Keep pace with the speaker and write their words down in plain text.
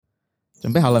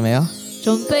准备好了没有？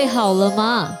准备好了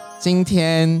吗？今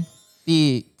天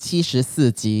第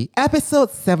74集 ，Episode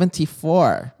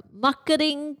 74。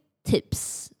 Marketing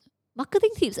tips.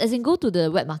 Marketing tips, as in go to the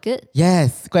wet market.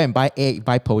 Yes, go and buy egg,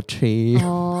 buy poultry.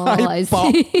 Oh, buy I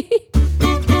pork. see.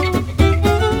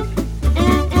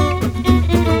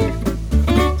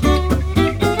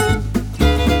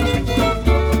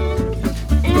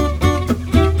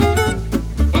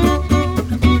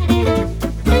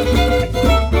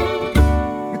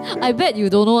 I bet you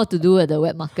don't know what to do at the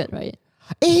wet market, right?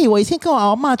 我以前跟我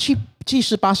阿嬷去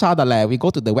十八沙的嘞。We go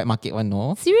to the wet market one,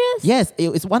 no? Serious? Yes,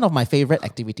 it's one of my favorite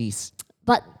activities.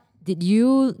 But did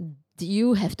you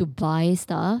have to buy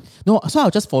stuff? No, so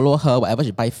I'll just follow her. Whatever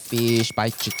she buy fish, buy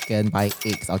chicken, buy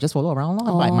eggs. I'll just follow around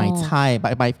lah. Buy my Thai,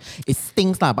 buy. It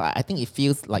stinks lah, but I think it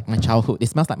feels like my childhood. It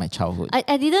smells like my childhood.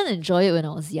 I didn't enjoy it when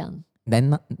I was young. Then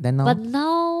now. But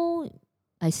now,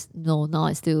 now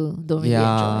I still don't really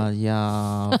enjoy it.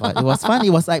 Yeah. But it was fun.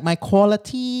 It was like my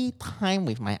quality time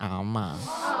with my ama.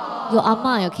 Your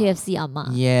your KFC ama.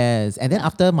 Yes. And then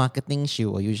after marketing, she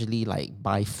will usually like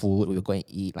buy food. We will go and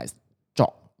eat like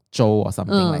zhou or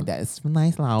something like that. It's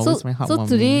nice lah. Always very heartwarming.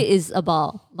 So today is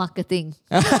about marketing.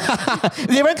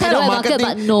 Different kind of marketing.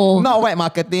 But no. Not wet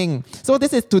marketing. So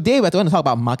today we're going to talk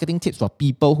about marketing tips for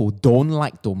people who don't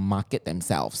like to market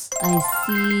themselves. I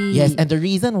see. Yes, and the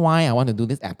reason why I want to do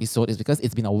this episode is because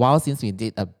it's been a while since we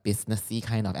did a businessy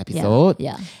kind of episode.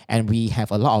 Yeah. And we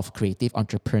have a lot of creative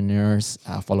entrepreneurs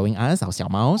following us, our 小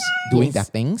猫, doing their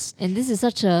things. And this is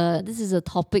a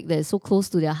topic that is so close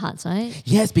to their hearts, right?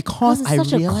 Yes, because It's I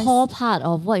such a realized core part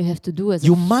of what you have to do as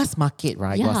you must market,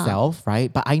 right, Yeah. yourself,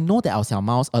 right? But I know that our 小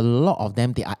猫, a lot of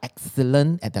them, they are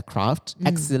excellent at their craft,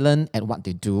 excellent at what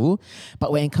they do.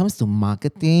 But when it comes to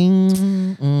marketing,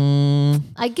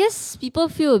 I guess people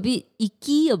feel a bit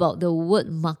icky about the word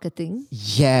marketing.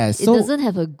 yes. It So doesn't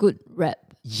have a good rep.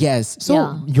 yes. So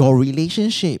Yeah. your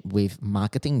relationship with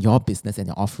marketing, your business and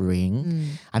your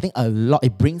offering, I think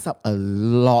it brings up a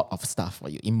lot of stuff for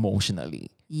you emotionally.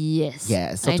 Yes.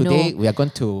 Yeah. So I today know. we are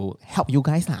going to help you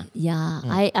guys lah. Yeah,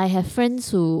 I have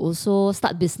friends who also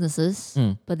start businesses,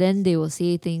 but then they will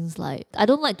say things like, I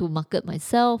don't like to market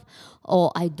myself,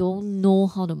 or I don't know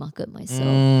how to market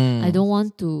myself. I don't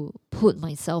want to put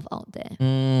myself out there.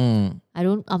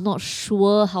 I'm not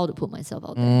sure how to put myself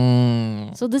out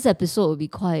there. So this episode will be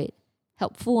quite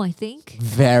helpful, I think.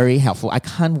 Very helpful. I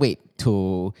can't wait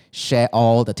to share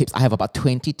all the tips. I have about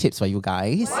 20 tips for you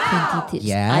guys. 20 tips.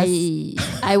 Yes.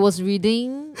 I was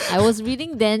reading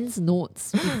Dan's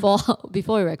notes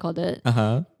before we recorded.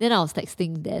 Then I was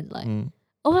texting Dan like,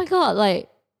 oh my god, like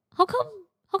how come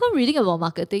reading about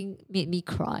marketing made me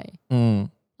cry? I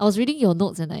was reading your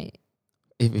notes and I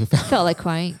felt like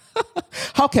crying.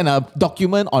 How can a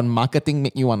document on marketing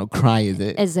make you want to cry, is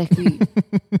it? Exactly.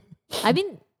 I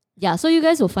mean, yeah, so you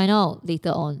guys will find out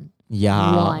later on.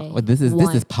 Yeah. Why? Well, this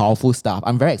is powerful stuff.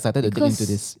 I'm very excited to dig into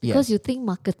this. Because Yes. you think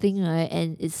marketing, right?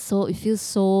 And it feels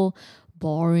so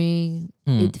boring.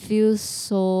 It feels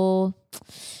so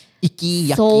Icky,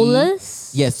 yucky.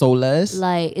 soulless. Yes, soulless.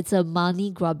 Like it's a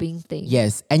money grubbing thing.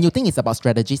 Yes. And you think it's about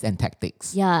strategies and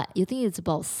tactics. Yeah, you think it's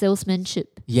about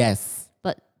salesmanship. Yes.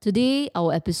 But today,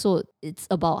 our episode, it's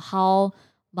about how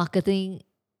marketing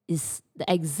is the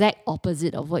exact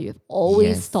opposite of what you've always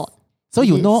Yes. thought. So it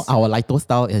you know is. our Lito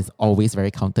style is always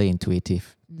very counterintuitive,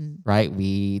 right?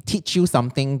 We teach you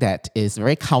something that is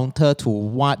very counter to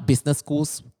what business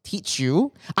schools teach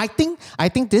you. I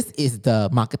think this is the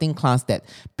marketing class that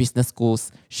business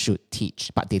schools should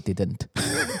teach, but they didn't.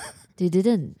 They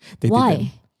didn't. They Why?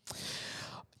 didn't.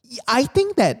 I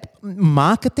think that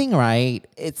marketing, right?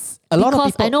 It's a lot of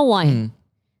people. I know why.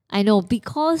 I know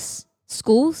because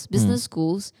business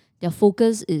schools, their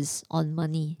focus is on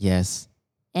money. Yes.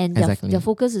 And Exactly. their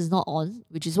focus is not on,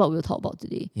 which is what we'll talk about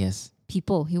today, Yes.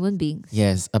 people, human beings.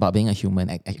 Yes. About being a human,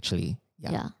 actually.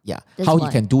 Yeah. That's How why.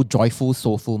 you can do joyful,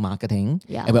 soulful marketing.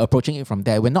 Yeah. And we're approaching it from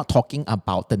there. We're not talking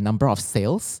about the number of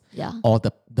sales Yeah. or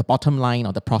the bottom line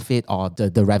or the profit or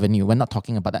the revenue. We're not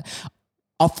talking about that.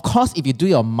 Of course, if you do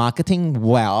your marketing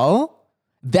well,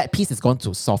 that piece is going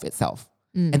to solve itself.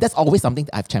 And that's always something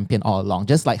that I've championed all along.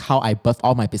 Just like how I birthed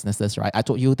all my businesses, right? I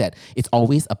told you that it's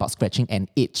always about scratching an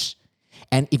itch.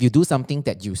 And if you do something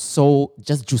that you so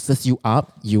just juices you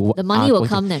up, The money are will going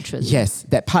come to, naturally. Yes,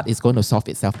 that part is going to solve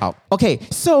itself out. Okay,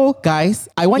 so guys,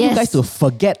 I want you Yes. guys to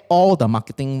forget all the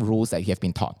marketing rules that you have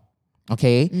been taught.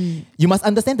 Okay? You must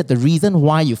understand that the reason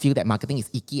why you feel that marketing is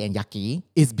icky and yucky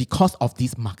is because of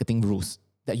these marketing rules.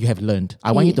 that you have learned.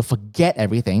 I want you to forget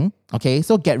everything. Okay,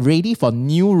 so get ready for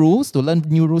new rules, to learn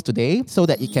new rules today so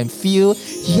that you can feel,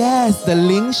 yes, the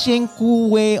Ling Xian Gu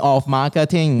way of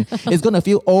marketing. It's going to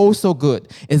feel oh so good.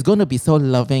 It's going to be so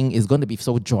loving. It's going to be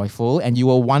so joyful. And you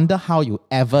will wonder how you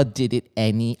ever did it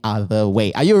any other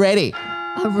way. Are you ready?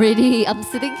 I'm ready. I'm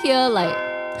sitting here like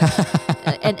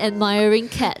an admiring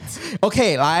cat.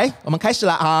 Okay, 来，我们开始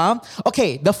了啊。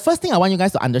Okay, the first thing I want you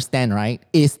guys to understand, right,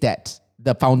 is that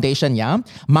the foundation, yeah,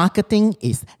 marketing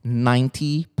is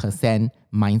 90%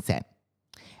 mindset.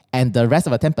 And the rest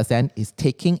of the 10% is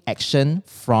taking action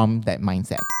from that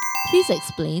mindset. Please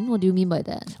explain. What do you mean by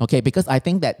that? Okay, because I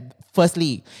think that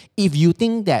firstly, if you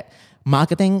think that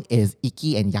marketing is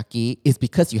icky and yucky, it's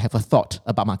because you have a thought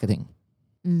about marketing.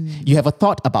 You have a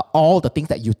thought about all the things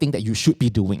that you think that you should be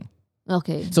doing.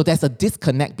 Okay. So there's a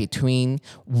disconnect between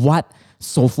what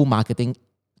soulful marketing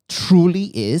truly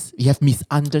is. You have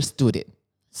misunderstood it.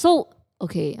 So,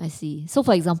 okay, I see. So,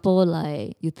 for example,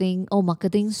 like you think, oh,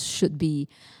 marketing should be,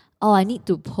 oh, I need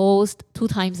to post 2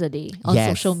 times a day on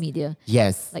social media.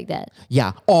 Yes. Like that.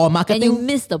 Yeah. Or marketing. And you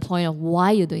miss the point of why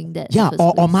you're doing that. Yeah.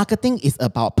 Or marketing is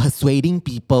about persuading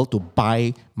people to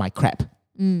buy my crap.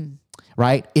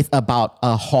 Right? It's about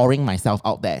whoring myself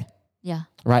out there. Yeah.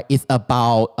 Right? It's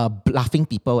about bluffing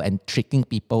people and tricking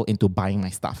people into buying my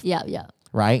stuff. Yeah, yeah.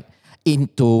 Right?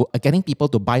 Into getting people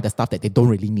to buy the stuff that they don't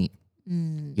really need.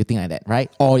 You think like that,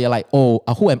 right? Or you're like, oh,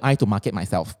 who am I to market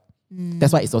myself?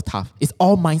 That's why it's so tough. It's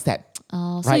all mindset.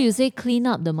 So right? you say clean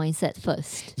up the mindset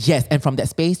first. Yes, and from that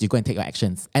space, you go and take your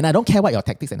actions. And I don't care what your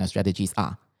tactics and your strategies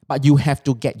are, but you have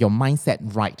to get your mindset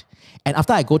right. And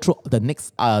after I go through the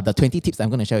next, the 20 tips I'm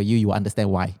going to share with you, you will understand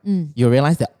why. You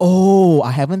realize that, oh,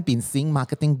 I haven't been seeing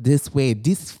marketing this way.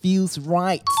 This feels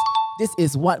right. This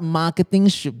is what marketing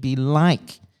should be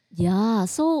like. Yeah,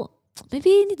 so maybe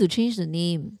you need to change the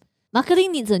name.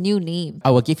 Marketing needs a new name.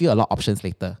 I will give you a lot of options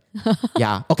later.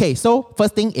 Yeah. Okay. So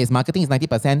first thing is marketing is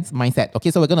 90% mindset.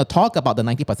 Okay. So we're going to talk about the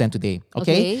 90% today.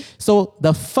 Okay? So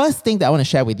the first thing that I want to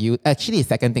share with you, actually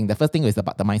second thing, the first thing is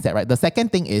about the mindset, right? The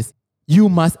second thing is you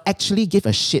must actually give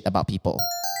a shit about people.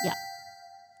 Yeah.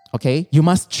 Okay. You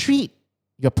must treat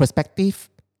your prospective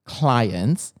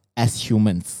clients as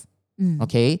humans.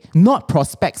 Okay. Not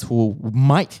prospects who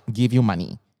might give you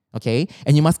money. Okay,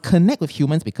 and you must connect with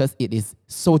humans because it is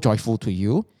so joyful to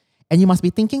you. And you must be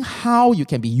thinking how you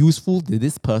can be useful to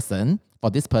this person or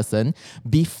this person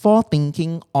before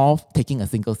thinking of taking a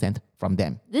single cent from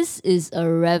them. This is a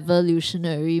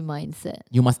revolutionary mindset.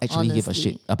 You must actually give a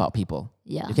honestly. shit about people.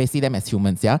 Yeah. Okay, see them as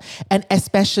humans, yeah? And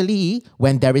especially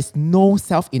when there is no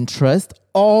self-interest,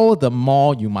 all the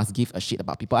more you must give a shit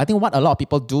about people. I think what a lot of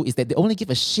people do is that they only give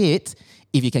a shit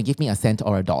if you can give me a cent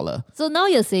or a dollar. So now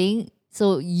you're saying,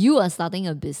 so you are starting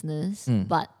a business,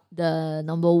 but the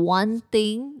number one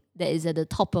thing that is at the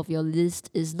top of your list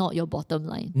is not your bottom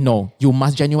line. No, you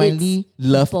must genuinely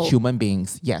love people. human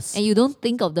beings. Yes. And you don't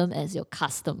think of them as your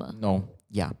customer. No,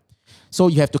 yeah. So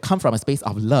you have to come from a space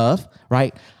of love,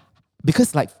 right?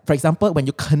 Because like, for example, when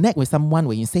you connect with someone,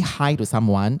 when you say hi to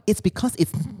someone, it's because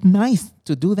it's nice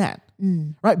to do that,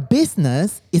 right?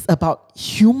 Business is about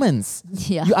humans.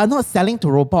 Yeah. You are not selling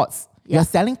to robots. Yeah. You're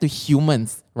selling to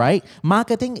humans, right?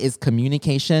 Marketing is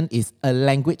communication, is a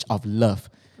language of love.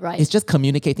 Right. It's just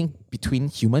communicating between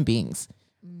human beings,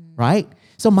 right?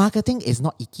 So marketing is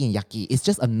not icky and yucky. It's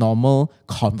just a normal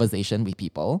conversation with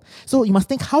people. So you must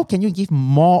think, how can you give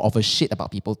more of a shit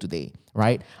about people today,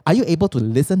 right? Are you able to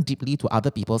listen deeply to other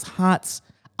people's hearts,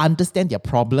 understand their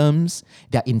problems,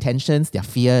 their intentions, their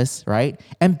fears, right?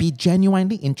 And be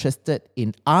genuinely interested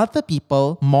in other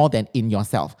people more than in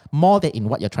yourself, more than in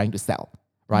what you're trying to sell,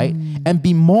 right? And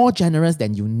be more generous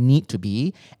than you need to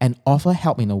be and offer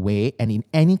help in a way and in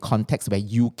any context where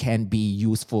you can be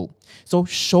useful. So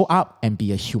show up and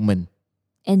be a human.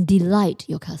 And delight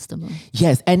your customer.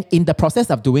 Yes, and in the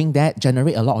process of doing that,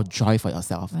 generate a lot of joy for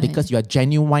yourself because you are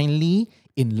genuinely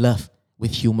in love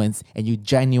with humans and you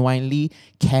genuinely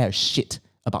care shit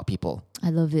about people. I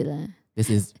love it.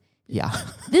 This is, yeah.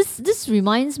 This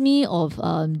reminds me of,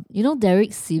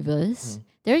 Derek Sivers.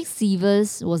 Derek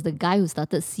Sivers was the guy who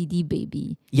started CD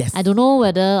Baby. Yes. I don't know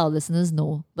whether our listeners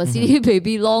know, but CD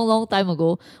Baby, long time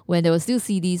ago, when there were still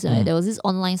CDs, right? There was this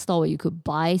online store where you could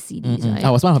buy CDs, right?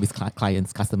 I was one of his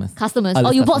clients, customers.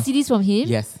 Oh, you bought CDs from him?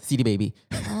 Yes, CD Baby.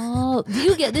 Oh, did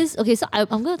you get this? Okay, so I'm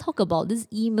going to talk about this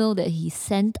email that he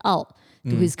sent out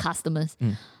to his customers.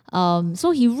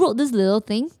 So he wrote this little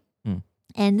thing,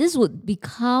 and this would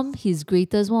become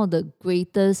one of the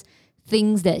greatest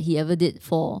things that he ever did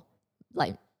for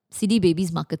like CD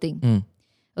Baby's marketing.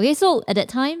 Okay, so at that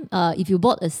time, if you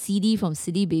bought a CD from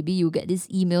CD Baby, you get this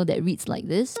email that reads like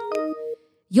this.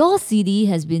 Your CD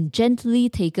has been gently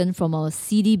taken from our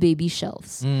CD Baby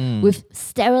shelves with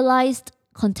sterilized,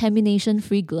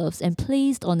 contamination-free gloves and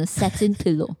placed on a satin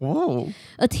pillow. Whoa.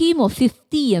 A team of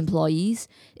 50 employees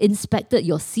inspected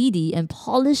your CD and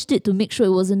polished it to make sure it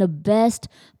was in the best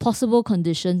possible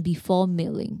condition before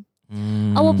mailing.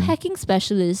 Our packing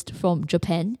specialist from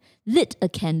Japan lit a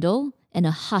candle and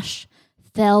a hush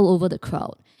fell over the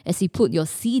crowd as he put your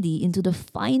CD into the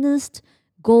finest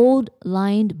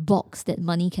gold-lined box that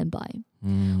money can buy.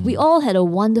 We all had a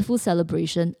wonderful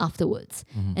celebration afterwards,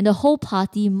 and the whole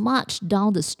party marched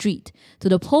down the street to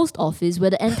the post office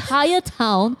where the entire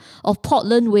town of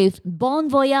Portland waved Bon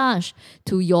Voyage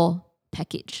to your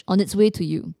package on its way to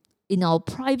you in our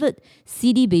private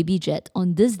CD Baby jet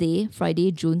on this day,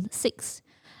 Friday, June 6th.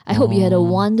 I hope you had a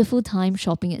wonderful time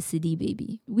shopping at CD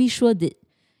Baby. We sure did.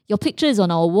 Your picture is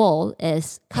on our wall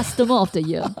as Customer of the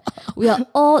Year. We are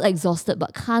all exhausted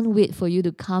but can't wait for you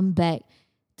to come back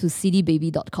to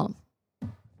cdbaby.com.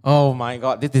 Oh my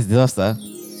God, this deserves a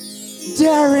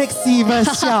Derek Sivers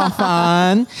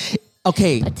Xiaofan.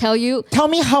 Okay, I tell you, tell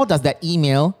me, how does that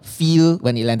email feel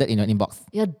when it landed in your inbox?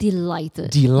 you're delighted.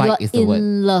 Delight you're is the in word.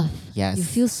 love. Yes. You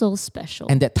feel so special.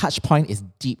 And that touch point is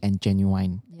deep and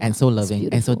genuine and so loving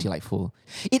and so delightful.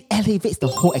 It elevates the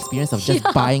whole experience of just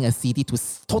buying a CD to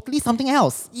totally something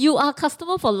else. you are a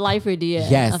customer for life already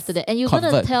Yes. after that. And you're going to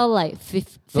Convert. tell like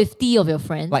 50 of your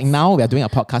friends. Like now we are doing a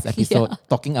podcast episode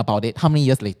talking about it. How many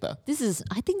years later?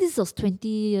 I think this was 20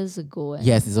 years ago.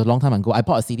 Yes, it's a long time ago. I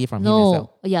bought a CD from him as well.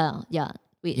 No, yeah.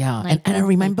 Wait, Yeah, and I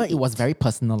remember it was very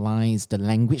personalized, the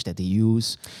language that they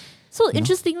use. So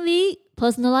interestingly,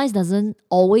 personalized doesn't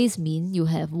always mean you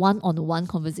have one-on-one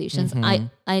conversations.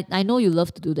 I know you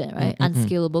love to do that, right?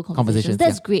 Unscalable conversations.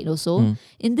 That's great also.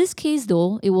 In this case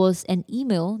though, it was an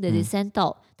email that they sent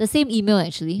out. The same email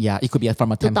actually. Yeah, it could be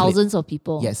from a To template. thousands of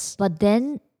people. Yes. But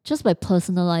then just by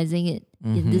personalizing it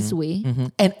in this way,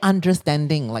 And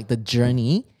understanding like the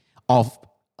journey of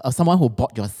someone who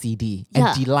bought your CD and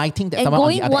delighting that and someone on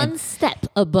going the other one end. step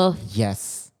above,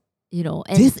 Yes. you know,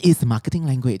 and This is marketing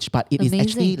language, but it is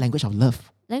actually Amazing. language of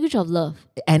love. language of love.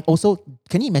 And also,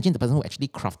 can you imagine the person who actually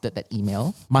crafted that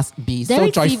email must be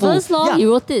Derek so joyful? Sivers, lor, he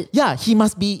wrote it. Yeah, he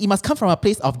must come from a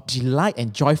place of delight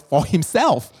and joy for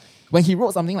himself. When he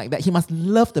wrote something like that, he must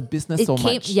love the business so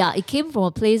much. Yeah, it came from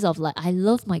a place of like, I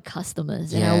love my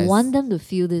customers and I Yes. want them to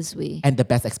feel this way. And the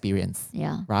best experience.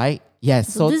 Yeah. Right?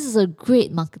 Yes. So this is a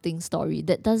great marketing story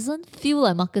that doesn't feel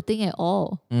like marketing at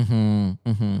all.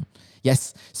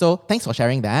 Yes. So thanks for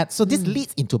sharing that. So this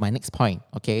leads into my next point.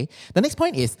 Okay. The next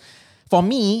point is, for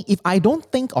me, if I don't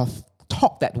think or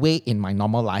talk that way in my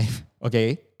normal life,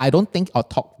 okay, I don't think or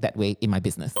talk that way in my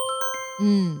business.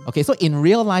 Okay, so in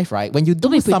real life, right, when you do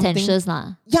Don't be something, pretentious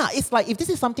lah. yeah, it's like if this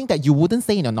is something that you wouldn't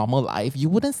say in your normal life, you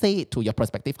wouldn't say it to your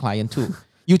prospective client too.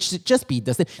 You should just be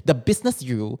the same. The business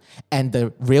you and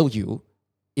the real you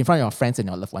in front of your friends and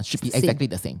your loved ones should be Same. exactly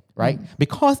the same, right?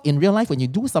 Because in real life, when you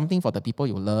do something for the people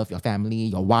you love, your family,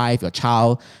 your wife, your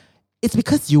child, it's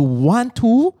because you want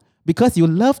to, because you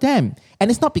love them.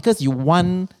 And it's not because you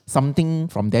want something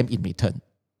from them in return.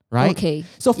 Right? Okay.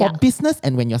 So for Yeah. business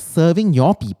and when you're serving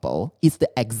your people, it's the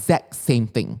exact same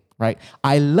thing, right?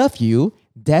 I love you,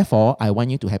 therefore I want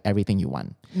you to have everything you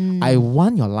want. I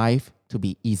want your life to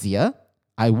be easier.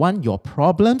 I want your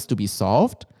problems to be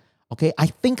solved. Okay? I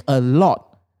think a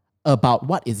lot about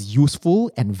what is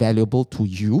useful and valuable to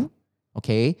you.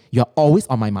 Okay? You're always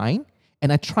on my mind.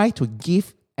 And I try to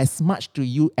give as much to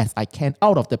you as I can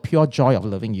out of the pure joy of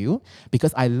loving you,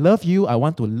 because I love you. I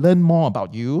want to learn more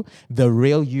about you, the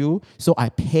real you. So I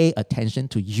pay attention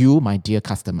to you, my dear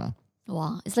customer.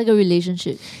 Wow. It's like a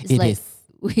relationship. It's It like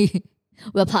is.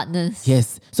 we're partners.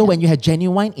 Yes. So when you have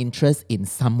genuine interest in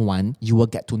someone, you will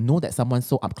get to know that someone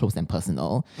so up close and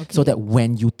personal, so that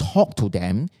when you talk to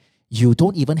them, you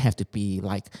don't even have to be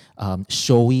like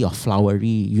showy or flowery.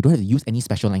 You don't have to use any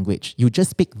special language. You just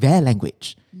speak their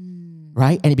language.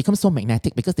 Right? And it becomes so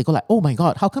magnetic because they go like, oh my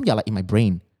God, how come you're like in my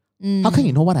brain? How can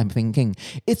you know what I'm thinking?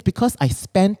 It's because I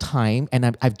spend time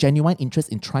and I've genuine interest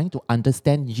in trying to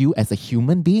understand you as a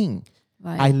human being.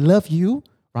 Right. I love you,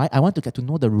 right? I want to get to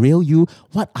know the real you.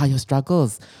 What are your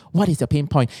struggles? What is your pain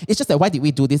point? It's just that why did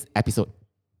we do this episode?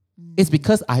 It's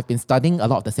because I've been studying a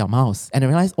lot of the Xiao Maos and I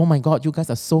realized, oh my God, you guys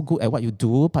are so good at what you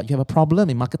do, but you have a problem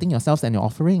in marketing yourselves and your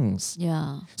offerings.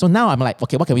 Yeah. So now I'm like,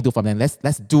 okay, what can we do from them?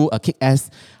 Let's do a kick-ass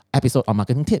episode on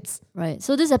marketing tips. Right.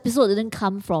 So this episode didn't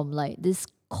come from like this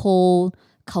cold,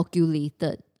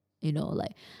 calculated,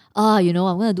 like I'm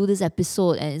going to do this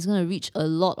episode and it's going to reach a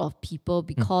lot of people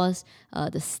because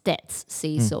the stats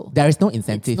say so. There is no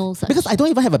incentive. It's no such Because I don't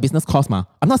even have a business course, ma.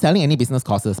 I'm not selling any business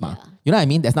courses, ma. Yeah. You know what I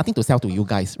mean? There's nothing to sell to you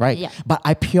guys, right? Yeah. But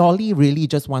I purely really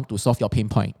just want to solve your pain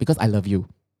point because I love you,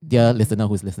 dear listener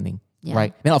who's listening, Yeah.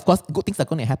 right? Then of course, good things are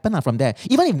going to happen from there.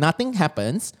 Even if nothing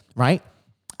happens, right?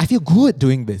 I feel good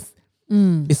doing this.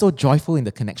 It's so joyful in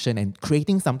the connection and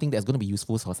creating something that's going to be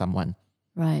useful for someone,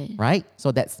 Right. right?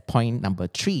 So that's point number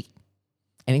 3.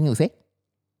 Anything to say?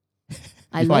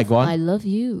 I Before I go on? love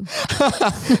you.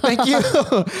 Thank you.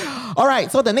 All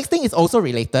right. So the next thing is also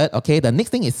related. Okay. The next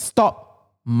thing is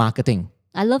stop marketing.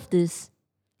 I love this.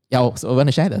 Yeah. So want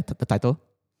to share the title?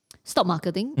 Stop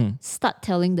marketing. Start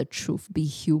telling the truth. Be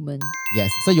human. Yes.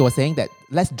 So you were saying that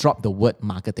let's drop the word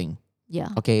marketing. Yeah.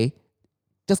 Okay.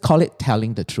 Just call it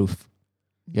telling the truth.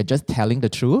 You're just telling the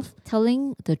truth.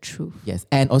 Telling the truth. Yes.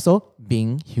 And also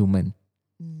being human.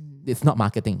 It's not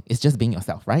marketing. It's just being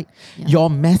yourself, right? Yeah. Your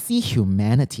messy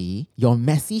humanity, your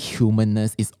messy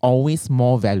humanness is always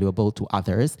more valuable to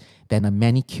others than a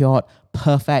manicured,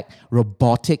 perfect,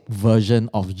 robotic version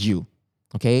of you.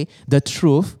 Okay? The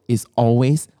truth is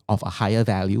always of a higher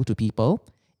value to people.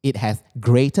 It has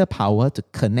greater power to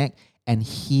connect and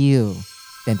heal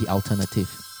than the alternative.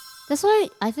 That's why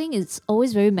I think it's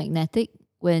always very magnetic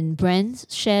when brands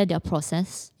share their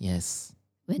process, Yes.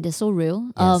 when they're so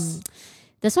real. Yes.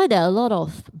 That's why there are a lot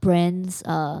of brands,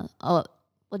 or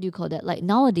what do you call that? Like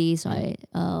nowadays, right?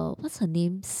 What's her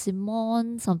name?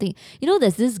 Simone something.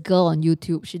 There's this girl on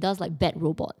YouTube. She does like bad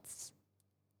robots.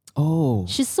 Oh.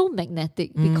 She's so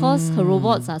magnetic because her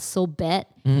robots are so bad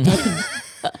and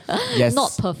Yes.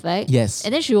 not perfect. Yes.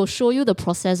 And then she will show you the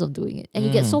process of doing it. And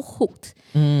you get so hooked.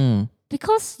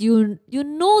 Because you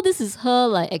know this is her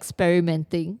like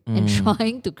experimenting and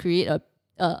trying to create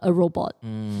a robot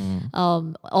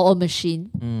or a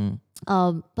machine.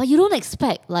 But you don't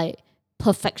expect like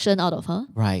perfection out of her.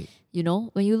 Right.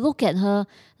 When you look at her,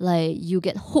 like you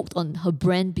get hooked on her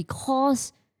brand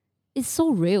because it's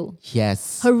so real.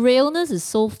 Yes. Her realness is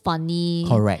so funny.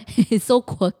 Correct. It's so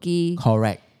quirky.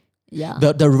 Correct. Yeah.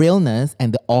 The realness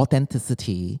and the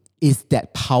authenticity is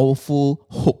that powerful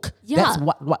hook. Yeah. That's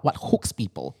what hooks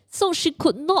people. So she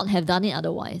could not have done it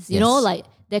otherwise. You Yes. know, like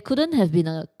there couldn't have been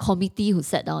a committee who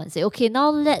sat down and said, okay, now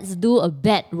let's do a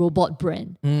bad robot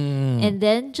brand. And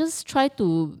then just try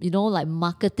to, like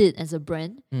market it as a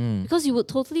brand. Because you would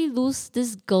totally lose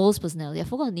this girl's personality. I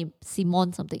forgot her name,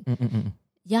 Simone something.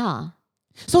 Yeah.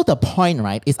 So the point,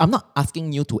 right, is I'm not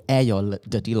asking you to air your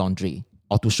dirty laundry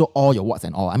or to show all your warts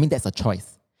and all. I mean, that's a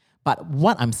choice. But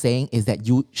what I'm saying is that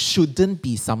you shouldn't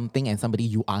be something and somebody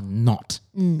you are not.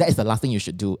 That is the last thing you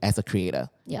should do as a creator,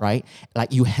 Yeah. right?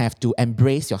 Like you have to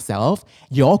embrace yourself,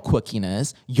 your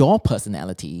quirkiness, your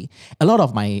personality. A lot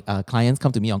of my clients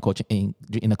come to me on coaching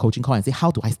in a coaching call and say,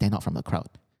 how do I stand out from the crowd?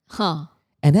 Huh.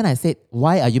 And then I said,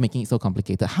 why are you making it so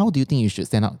complicated? How do you think you should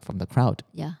stand out from the crowd?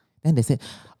 Yeah. Then they said,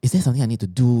 is there something I need to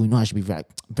do? I should be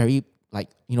very I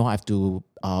have to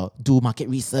do market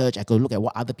research. I got to look at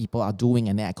what other people are doing,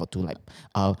 and then I got to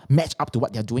match up to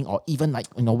what they're doing, or even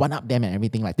one up them and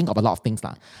everything. Like think of a lot of things.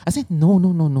 I said, no.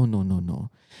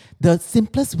 The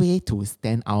simplest way to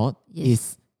stand out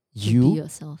is you Be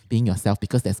yourself. being yourself,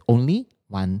 because there's only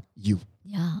one you.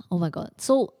 Yeah. Oh my God.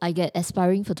 So I get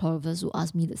aspiring photographers who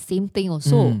ask me the same thing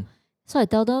also. So I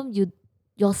tell them,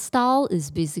 your style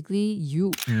is basically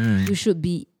you. You should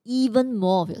be even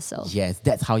more of yourself. Yes,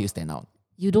 that's how you stand out.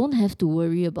 You don't have to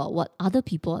worry about what other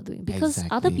people are doing, because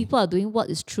other Exactly. people are doing what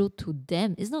is true to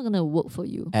them. It's not going to work for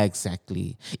you.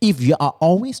 Exactly. If you are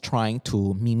always trying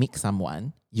to mimic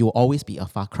someone, you will always be a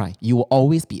far cry. You will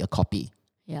always be a copy.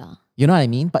 Yeah. You know what I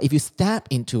mean? But if you step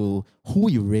into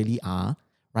who you really are,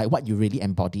 right, what you really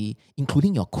embody,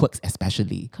 including your quirks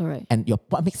especially. Correct. And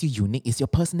what makes you unique is your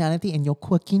personality and your Yeah.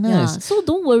 quirkiness. So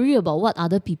don't worry about what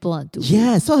other people are doing.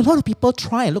 Yeah, so a lot of people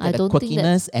try and look I at the don't think that-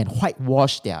 quirkiness and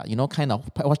whitewash their,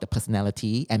 whitewash the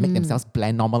personality and make themselves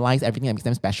bland, normalize everything that makes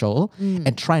them special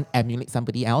and try and emulate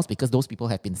somebody else because those people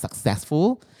have been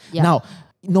successful. Yeah. Now,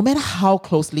 no matter how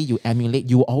closely you emulate,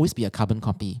 you will always be a carbon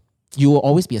copy. You will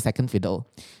always be a second fiddle.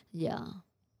 Yeah.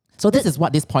 So this is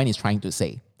what this point is trying to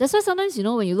say. That's why sometimes,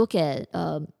 when you look at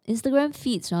Instagram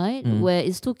feeds, right, where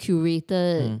it's too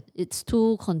curated, it's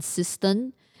too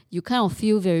consistent, you kind of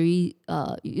feel very,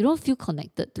 you don't feel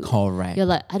connected to it. Correct. You're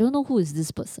like, I don't know who is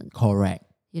this person. Correct.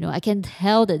 I can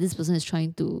tell that this person is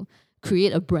trying to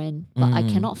create a brand, but I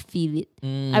cannot feel it.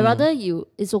 I rather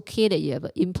it's okay that you have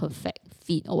an imperfect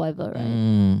feed or whatever,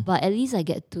 right? But at least I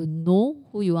get to know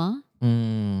who you are.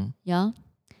 Yeah.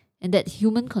 And that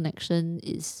human connection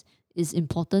is is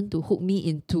important to hook me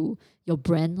into your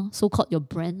brand, so-called your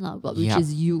brand, but which Yep.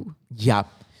 is you. Yeah.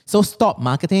 So stop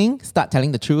marketing, start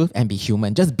telling the truth, and be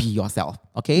human. Just be yourself.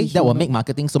 Okay? Be That will human. make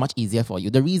marketing so much easier for you.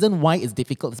 The reason why it's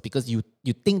difficult is because you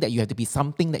think that you have to be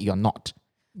something that you're not.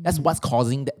 That's what's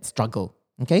causing that struggle.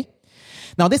 Okay?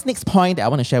 Now, this next point that I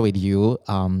want to share with you,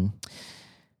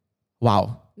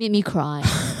 wow. Made me cry.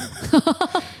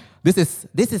 This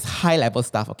is high level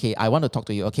stuff, okay? I want to talk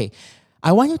to you. Okay.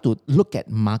 I want you to look at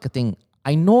marketing.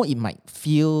 I know it might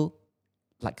feel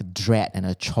like a dread and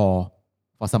a chore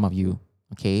for some of you,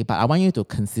 okay? But I want you to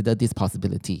consider this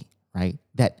possibility, right?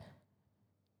 That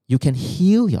you can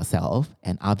heal yourself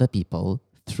and other people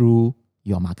through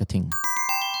your marketing.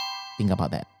 Think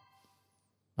about that.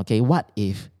 Okay, what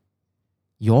if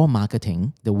your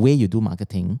marketing, the way you do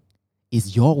marketing,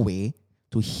 is your way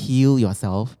to heal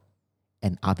yourself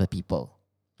and other people?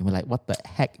 You were like, what the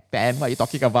heck, Ben? What are you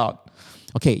talking about?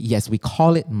 Okay, yes, we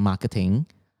call it marketing,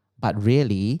 but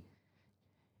really,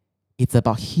 it's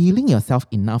about healing yourself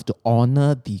enough to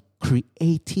honor the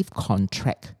creative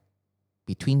contract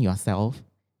between yourself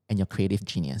and your creative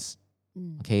genius.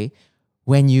 Okay?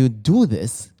 When you do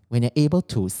this, when you're able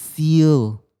to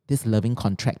seal this loving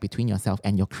contract between yourself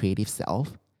and your creative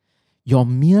self, your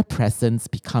mere presence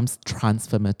becomes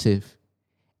transformative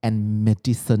and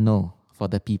medicinal for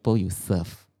the people you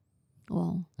serve.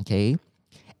 Wow. Okay?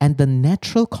 And the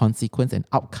natural consequence and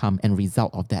outcome and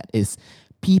result of that is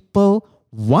people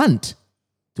want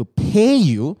to pay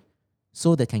you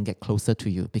so they can get closer to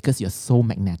you because you're so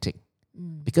magnetic,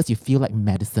 because you feel like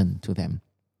medicine to them,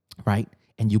 right?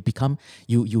 And you become,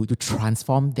 you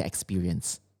transform the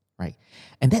experience, right?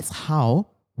 And that's how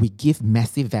we give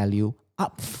massive value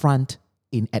upfront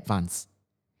in advance.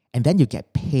 And then you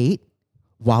get paid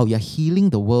while you're healing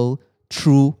the world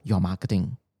through your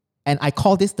marketing. And I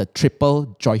call this the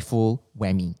triple joyful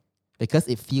whammy because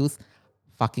it feels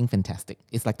fucking fantastic.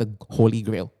 It's like the holy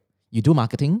grail. You do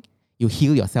marketing, you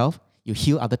heal yourself, you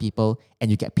heal other people, and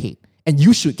you get paid. And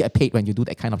you should get paid when you do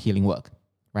that kind of healing work,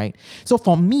 right? So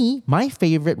for me, my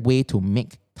favorite way to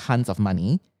make tons of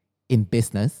money in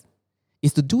business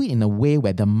is to do it in a way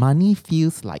where the money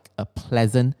feels like a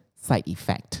pleasant side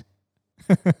effect.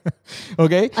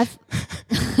 Okay?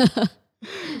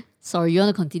 Sorry, you want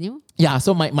to continue? Yeah,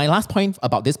 so my last point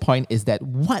about this point is that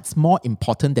what's more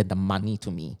important than the money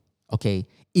to me, okay,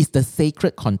 is the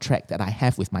sacred contract that I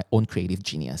have with my own creative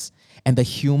genius and the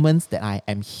humans that I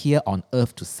am here on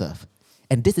earth to serve.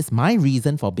 And this is my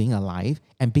reason for being alive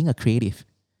and being a creative.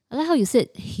 I like how you said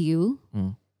heal,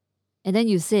 and then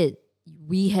you said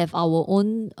we have our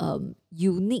own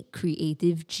unique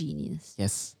creative genius.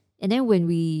 Yes. And then when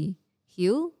we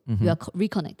heal, we are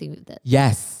reconnecting with that.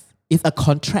 Yes. It's a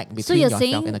contract between you're yourself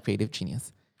saying- and a creative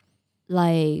genius.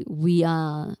 Like we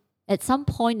are at some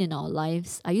point in our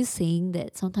lives, are you saying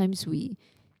that sometimes we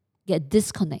get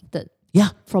disconnected Yeah.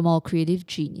 from our creative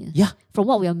genius? Yeah. From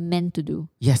what we are meant to do.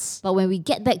 Yes. But when we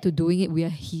get back to doing it, we are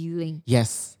healing.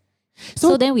 Yes.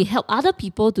 So then we help other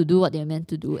people to do what they're meant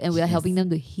to do, and we are helping them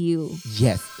to heal.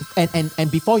 Yes.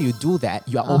 And before you do that,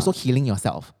 you are also healing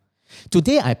yourself.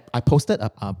 Today, I posted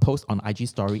a post on IG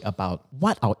story about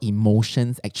what our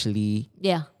emotions actually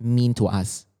Yeah. mean to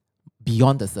us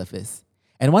beyond the surface.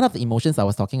 And one of the emotions I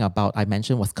was talking about, I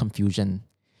mentioned, was confusion.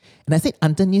 And I said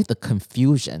underneath the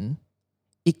confusion,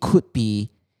 it could be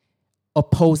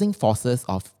opposing forces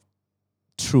of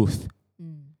truth,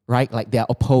 right? Like there are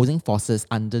opposing forces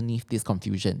underneath this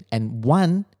confusion. And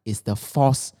one is the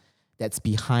force that's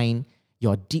behind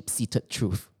your deep-seated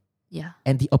truth. Yeah.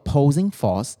 And the opposing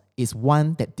force is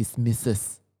one that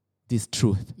dismisses this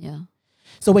truth. Yeah.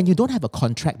 So when you don't have a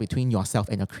contract between yourself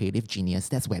and your creative genius,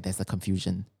 that's where there's a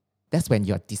confusion. That's when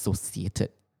you're dissociated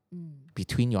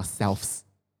between yourselves.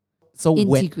 So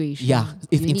Integration.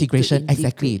 If You need to integration,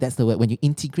 exactly, integrate. that's the word. When you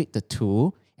integrate the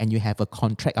two and you have a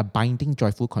contract, a binding,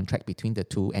 joyful contract between the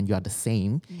two, and you are the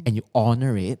same and you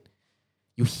honor it,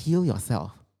 you heal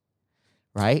yourself,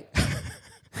 right?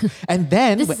 And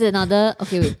then This is another.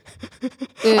 Okay, wait.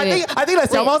 I think that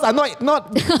Xiaomaos are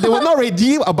not they were not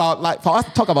ready about like for us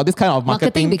to talk about this kind of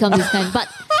Marketing marketing. becomes this kind. But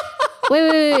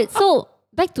wait. So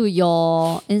back to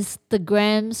your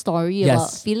Instagram story about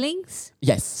Yes. feelings.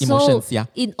 Yes, emotions, So yeah.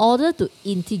 in order to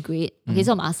integrate, okay,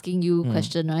 so I'm asking you a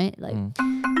question, right? Like,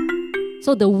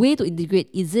 so the way to integrate,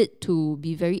 is it to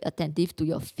be very attentive to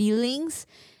your feelings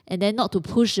and then not to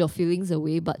push your feelings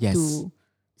away, but Yes. to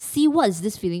see what is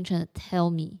this feeling trying to tell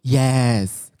me?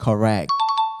 Yes, correct.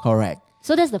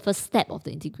 So that's the first step of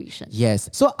the integration. Yes.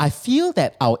 So I feel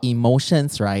that our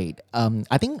emotions, right?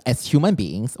 I think as human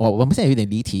beings, or when we say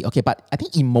everyday, okay, but I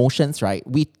think emotions, right?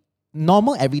 We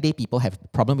normal everyday people have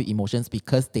problem with emotions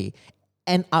because they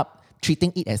end up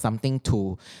treating it as something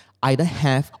to either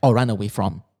have or run away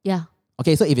from. Yeah.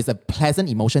 Okay, so if it's a pleasant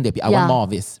emotion, they'll be, I want more of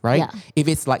this, right? Yeah. If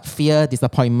it's like fear,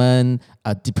 disappointment,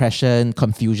 depression,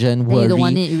 confusion, Then worry, you don't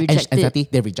want it, you reject it. anxiety,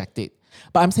 they reject it.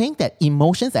 But I'm saying that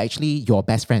emotions are actually your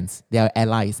best friends. They are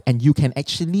allies, and you can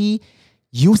actually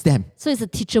use them. So it's a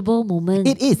teachable moment.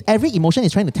 It is. Every emotion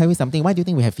is trying to tell you something. Why do you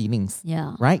think we have feelings?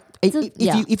 Yeah. Right? So,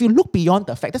 If you look beyond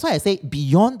the fact, that's why I say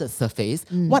beyond the surface,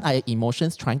 what are your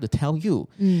emotions trying to tell you?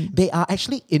 They are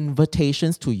actually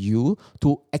invitations to you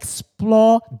to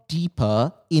explore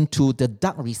deeper into the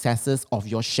dark recesses of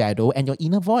your shadow and your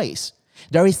inner voice.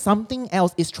 There is something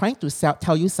else. It's trying to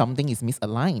tell you something is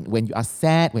misaligned. When you are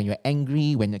sad, when you're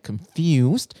angry, when you're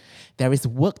confused, there is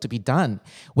work to be done.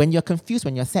 When you're confused,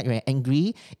 when you're sad, when you're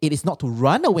angry, it is not to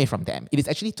run away from them. It is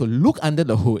actually to look under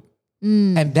the hood.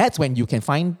 And that's when you can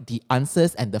find the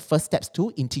answers and the first steps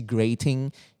to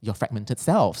integrating your fragmented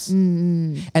selves.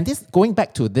 And this, going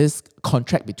back to this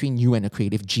contract between you and a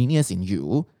creative genius in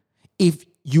you, if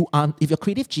your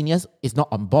creative genius is not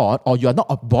on board, or you are not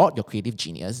on board your creative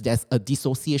genius, there's a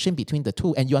dissociation between the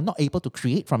two, and you are not able to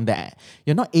create from there.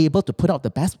 You're not able to put out the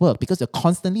best work because you're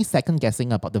constantly second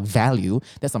guessing about the value.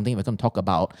 That's something we're going to talk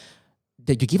about,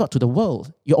 that you give out to the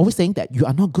world. You're always saying that you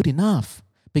are not good enough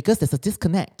because there's a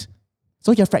disconnect.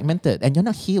 So you're fragmented and you're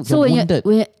not healed. So you're wounded.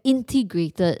 when you're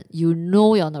integrated, you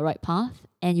know you're on the right path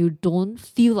and you don't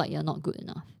feel like you're not good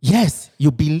enough. Yes, you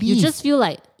believe. You just feel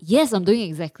like, yes, I'm doing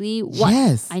exactly what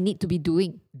Yes. I need to be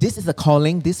doing. This is a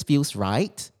calling. This feels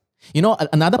right. You know,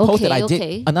 another post that I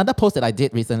did. Another post that I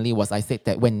did recently was, I said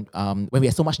that when we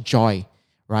have so much joy,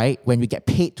 right? When we get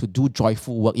paid to do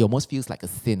joyful work, it almost feels like a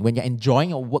sin. When you're enjoying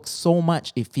your work so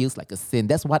much, it feels like a sin.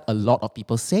 That's what a lot of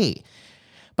people say.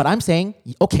 But I'm saying,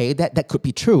 okay, that could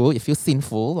be true. It feels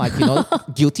sinful, like,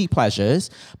 guilty pleasures.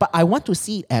 But I want to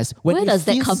see it as when Where it does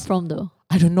that feels, come from though?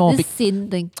 I don't know. This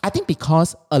sin thing. I think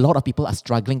because a lot of people are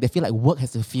struggling, they feel like work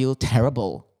has to feel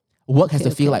terrible. Work has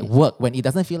to feel like work. When it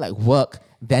doesn't feel like work,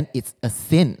 then it's a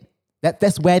sin.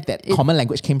 That's where that common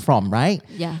language came from, right?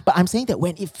 Yeah. But I'm saying that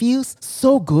when it feels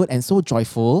so good and so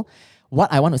joyful,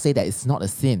 what I want to say that it's not a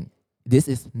sin. This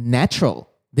is natural.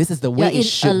 This is the way it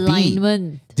should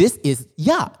alignment. be. This is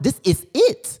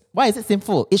it. Why is it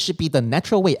sinful? It should be the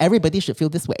natural way. Everybody should feel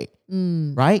this way,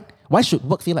 right? Why should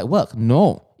work feel like work?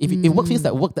 No. If work feels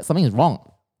like work, that something is wrong,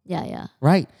 Yeah.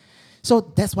 right? So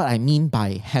that's what I mean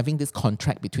by having this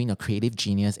contract between your creative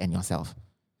genius and yourself.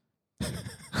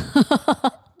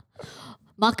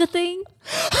 Marketing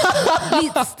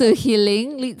leads to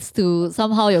healing, leads to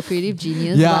somehow your creative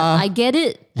genius. Yeah. But I get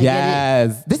it. I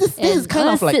Yes. get it. This is kind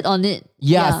of like, sit on it.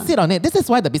 yeah, sit on it. This is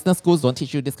why the business schools don't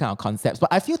teach you this kind of concepts.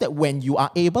 But I feel that when you are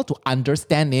able to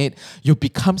understand it, you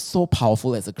become so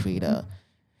powerful as a creator.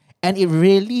 And it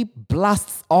really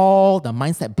blasts all the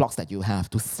mindset blocks that you have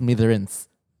to smithereens.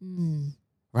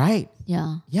 Right?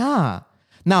 Yeah. Yeah.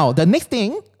 Now, the next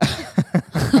thing...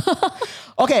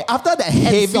 Okay, after that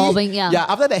heavy... Absorbing,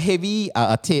 after the heavy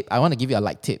tip, I want to give you a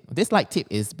light tip. This light tip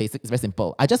is basic. It's very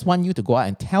simple. I just want you to go out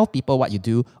and tell people what you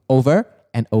do over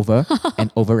and over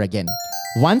and over again.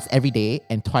 Once every day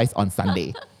and twice on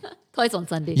Sunday. Twice on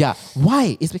Sunday. Yeah.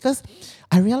 Why? It's because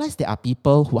I realize there are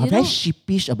people who are very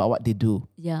sheepish about what they do.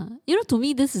 Yeah. To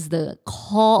me, this is the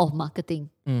core of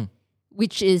marketing,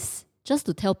 which is just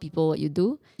to tell people what you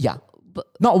do. Yeah. But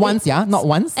Not once, not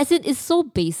once. As in, it's so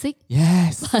basic.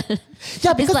 Yes.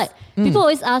 Yeah, because It's like, people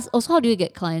always ask, oh, so how do you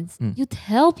get clients? You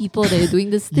tell people that you're doing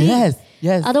this thing.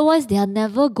 Yes. Otherwise, they are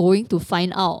never going to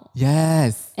find out.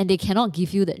 Yes. And they cannot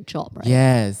give you that job, right?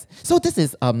 Yes. So this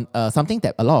is something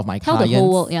that a lot of my Tell clients... the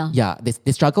whole world,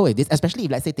 they struggle with this, especially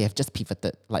if, let's say, they have just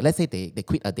pivoted. Like, let's say they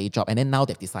quit a day job and then now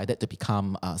they've decided to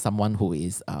become someone who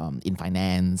is in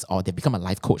finance, or they become a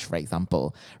life coach, for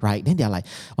example, right? Then they're like,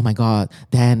 oh my God,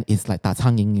 then it's like 打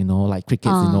苍蝇, like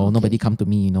crickets, nobody come to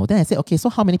me, Then I say, okay, so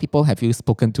how many people have you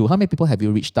spoken to? How many people have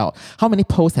you reached out? How many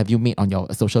posts have you made on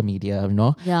your social media,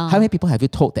 Yeah. How many people have you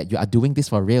told that you are doing this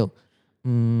for real?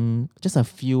 Just a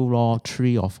few,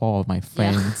 3 or 4 of my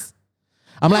friends.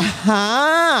 I'm like,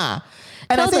 huh?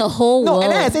 And Tell I said, the whole world.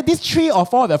 And then I said, these 3 or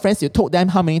 4 of your friends, you told them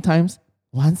how many times?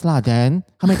 Once lah, then.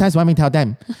 How many times do you want me to tell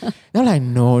them? They're like,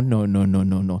 no.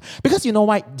 Because you know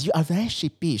why? You are very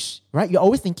sheepish, right? You're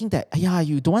always thinking that,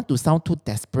 you don't want to sound too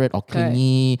desperate or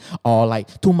clingy or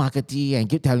like too markety and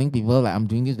keep telling people like I'm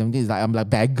doing this. Like I'm like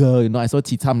beggar, I saw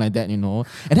Titam like that, And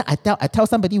then I tell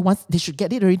somebody once, they should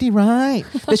get it already right.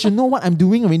 They should know what I'm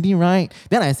doing already right.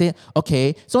 Then I say,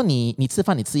 okay, so 你吃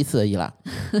饭你吃一次而已啦.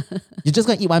 You're just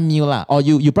gonna eat one meal lah, or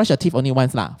you brush your teeth only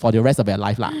once lah for the rest of your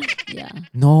life lah. Yeah.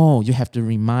 No, you have to to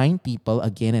remind people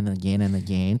again and again and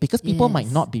again because people might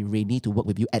Yes. not be ready to work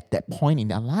with you at that point in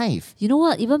their life. You know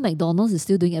what? Even McDonald's is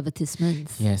still doing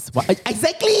advertisements. Yes.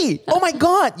 Exactly. Oh my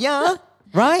God. Yeah.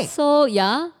 Right. So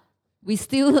yeah, we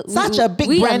still Such a big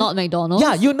we brand. are not McDonald's.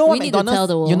 Yeah, you know what we need to tell the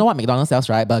McDonald's. world. You know what McDonald's sells,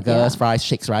 right? Burgers, Yeah. fries,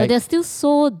 shakes, But right? they're still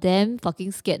so damn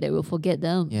fucking scared that we'll forget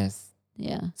them. Yes.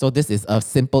 Yeah. So this is a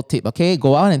simple tip, okay?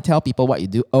 Go out and tell people what you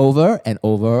do over and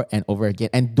over and over again.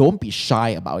 And don't be shy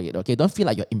about it, okay? Don't feel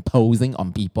like you're imposing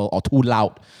on people or too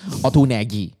loud or too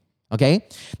naggy, okay?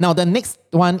 Now, the next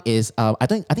one is, I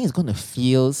think it's going to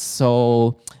feel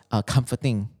so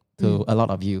comforting to a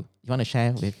lot of you. You want to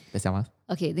share with the Xiaoma?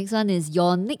 Okay, next one is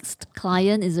your next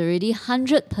client is already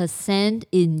 100%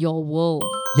 in your world.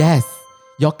 Yes.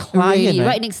 Your client Already,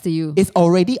 right next to you. is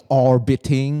already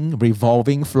orbiting,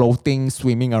 revolving, floating,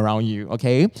 swimming around you,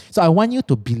 okay? So I want you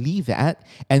to believe that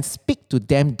and speak to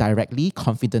them directly,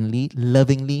 confidently,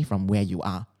 lovingly from where you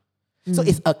are. So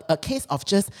it's a case of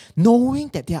just knowing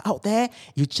that they're out there.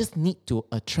 You just need to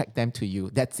attract them to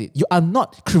you. That's it. You are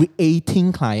not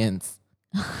creating clients.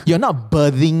 You're not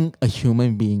birthing a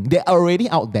human being. They're already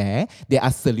out there. They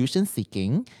are solution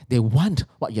seeking. They want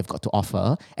what you've got to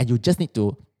offer. And you just need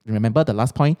to remember the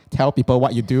last point, tell people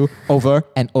what you do over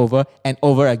and over and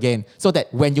over again. So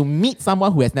that when you meet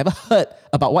someone who has never heard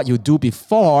about what you do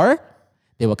before,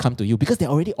 they will come to you because they're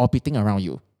already orbiting around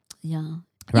you. Yeah.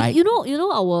 Right. You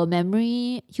know our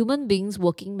memory, human beings'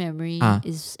 working memory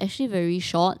is actually very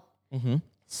short.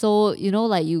 So,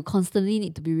 like you constantly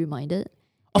need to be reminded.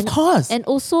 Of course. And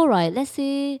also, right, let's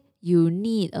say you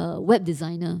need a web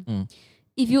designer.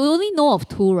 If you only know of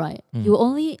two, right, you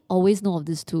only always know of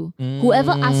these two.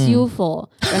 Whoever asks you for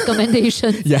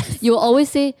recommendations, Yes. you will always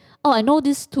say, oh, I know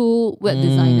these two web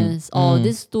designers or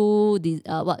these two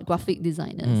graphic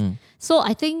designers. So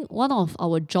I think one of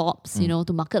our jobs,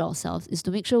 to market ourselves is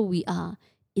to make sure we are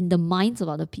in the minds of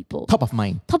other people. Top of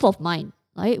mind. Top of mind,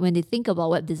 right? When they think about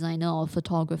web designer or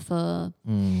photographer,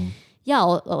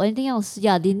 or anything else,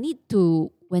 they need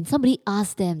to, when somebody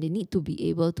asks them, they need to be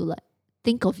able to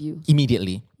think of you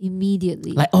Immediately.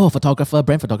 immediately. Photographer,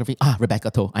 brand photography. Rebecca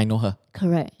To, I know her.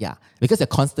 Correct. Yeah, because you're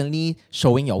constantly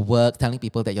showing your work, telling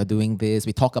people that you're doing this.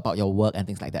 We talk about your work and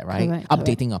things like that, right? Correct,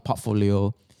 Updating your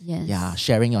portfolio. Yes. Yeah,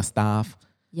 sharing your stuff.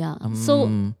 Yeah.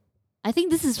 So I think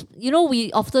this is,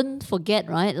 we often forget,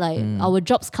 right? Our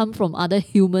jobs come from other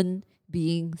human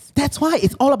beings. That's why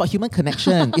it's all about human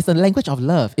connection. It's a language of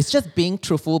love. It's just being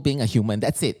truthful, being a human.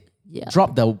 That's it. Yeah.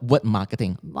 Drop the word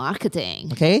marketing. Marketing.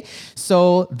 Okay,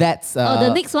 so that's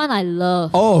the next one I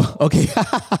love. Oh, okay.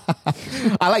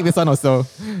 I like this one also.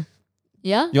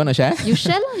 Yeah? You want to share? You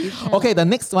share lah, you share. Okay, the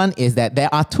next one is that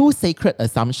there are two sacred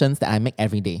assumptions that I make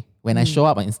every day. When I show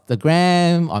up on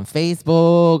Instagram, on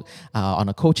Facebook, on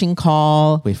a coaching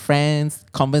call with friends,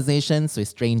 conversations with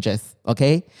strangers,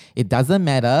 okay? It doesn't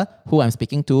matter who I'm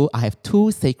speaking to. I have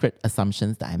two sacred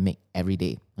assumptions that I make every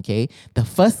day, okay? The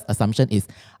first assumption is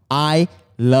I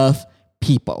love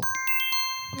people,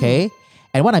 okay?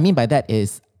 And what I mean by that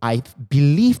is I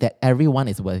believe that everyone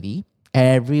is worthy.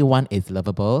 Everyone is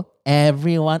lovable.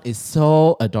 Everyone is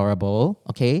so adorable,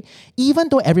 okay? Even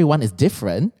though everyone is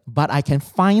different, but I can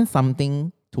find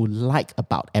something to like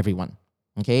about everyone,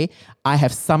 okay? I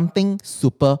have something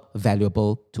super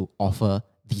valuable to offer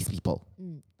these people,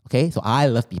 okay? So I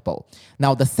love people.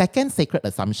 Now, the second sacred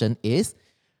assumption is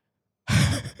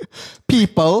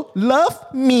people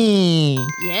love me.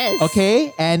 Yes.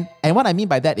 Okay, and what I mean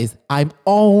by that is I'm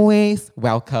always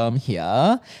welcome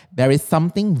here. There is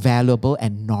something valuable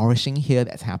and nourishing here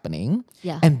that's happening.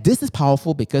 Yeah. And this is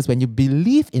powerful because when you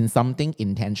believe in something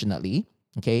intentionally,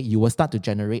 okay, you will start to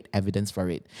generate evidence for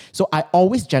it. So I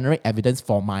always generate evidence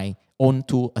for my own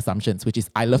two assumptions, which is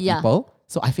I love people.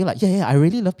 So I feel like, I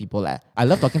really love people. I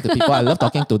love talking to people. I love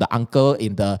talking to the uncle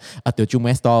in the Teochew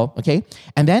Mue store, okay?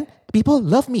 And then people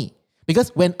love me. Because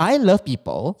when I love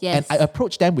people and I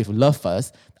approach them with love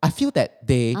first, I feel that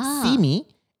they see me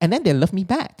and then they love me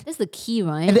back. That's the key,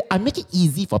 right? And I make it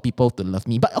easy for people to love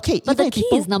me. But okay, but even the key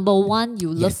people, is number one,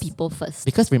 you love people first.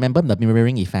 because remember the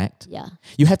mirroring effect. Yeah.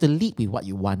 You have to lead with what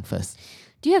you want first.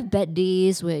 Do you have bad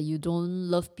days where you don't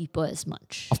love people as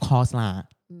much? Of course lah.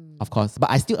 Of course.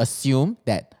 But I still assume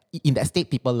that in that state,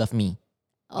 people love me.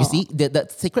 You see, the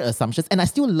sacred assumptions. And I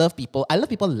still love people. I love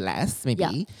people less, maybe.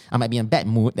 Yeah. I might be in a bad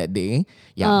mood that day.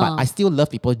 Yeah, but I still love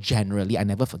people generally. I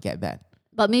never forget that.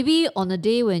 But maybe on a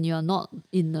day when you're not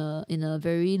in a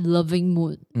very loving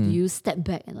mood, do you step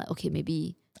back and okay,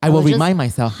 maybe I will just remind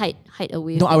myself. hide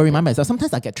away. No, from I will them. remind myself.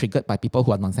 Sometimes I get triggered by people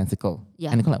who are nonsensical.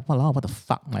 Yeah. And they go like, what the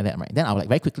fuck, like that, right? Then I will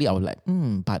very quickly, I will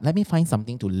but let me find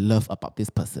something to love about this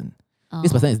person.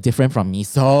 This person is different from me,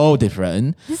 so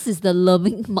different. This is the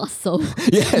loving muscle.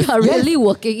 Yes, You are really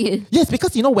working it. Yes,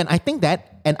 because when I think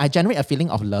that and I generate a feeling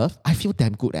of love, I feel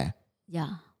damn good. Yeah.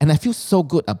 And I feel so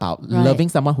good about Right. loving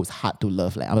someone who's hard to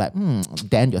love. I'm like,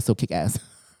 Dan, you're so kick-ass.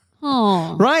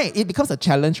 Oh. Right? It becomes a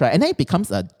challenge, right? And then it becomes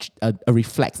a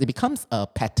reflex. It becomes a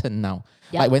pattern now.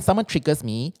 Yeah. Like when someone triggers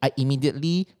me, I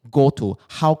immediately go to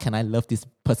how can I love this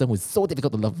person who is so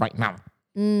difficult to love right now?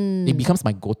 It becomes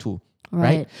my go-to, right?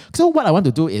 Right. So what I want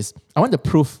to do is, I want to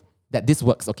prove that this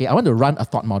works, okay? I want to run a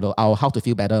thought model, our How to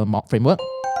Feel Better framework.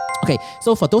 Okay,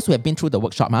 so for those who have been through the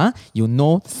workshop, you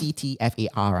know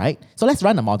CTFAR, right? So let's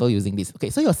run a model using this.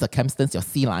 Okay, so your circumstance, your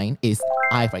C line is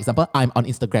for example, I'm on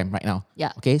Instagram right now.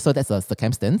 Yeah. Okay, so that's a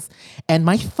circumstance. And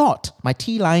my thought, my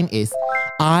T line is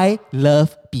I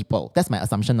love people. That's my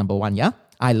assumption number 1, yeah?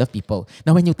 I love people.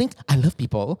 Now, when you think I love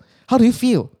people, how do you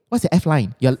feel? What's your F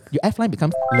line? Your F line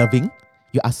becomes loving.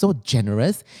 You are so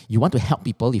generous. You want to help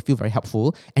people. You feel very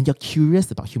helpful. And you're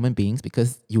curious about human beings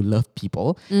because you love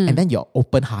people. And then you're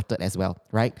open-hearted as well,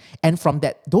 right? And from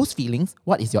those feelings,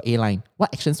 what is your A line?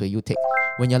 What actions will you take?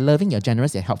 When you're loving, you're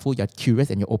generous, you're helpful, you're curious,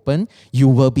 and you're open, you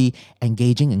will be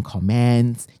engaging in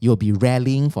comments. You'll be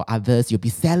rallying for others. You'll be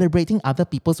celebrating other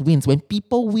people's wins. When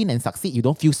people win and succeed, you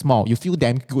don't feel small. You feel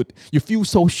damn good. You feel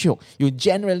so shook. You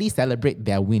generally celebrate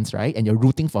their wins, right? And you're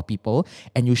rooting for people.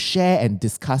 And you share and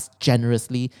discuss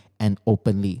generously and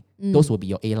openly. Those will be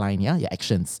your A line, yeah? Your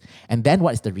actions. And then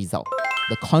what is the result?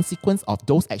 The consequence of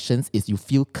those actions is you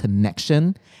feel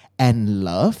connection and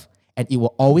love. And it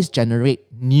will always generate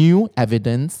new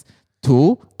evidence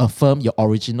to affirm your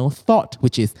original thought,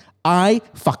 which is, I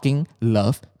fucking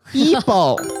love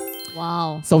people.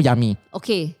 Wow. So yummy.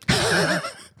 Okay.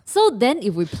 So then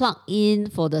if we plug in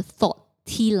for the thought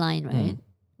T line, right?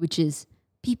 Which is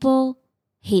people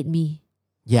hate me.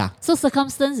 Yeah. So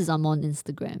circumstance is I'm on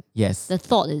Instagram. Yes. The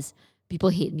thought is people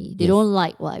hate me. They Yes. don't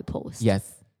like what I post. Yes.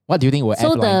 What do you think will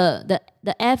So F line?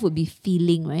 the F would be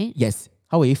feeling, right? Yes.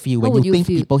 How will you feel How when would you think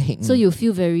feel? people hate me? So you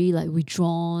feel very like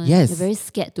withdrawn. Yes. You're very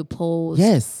scared to post.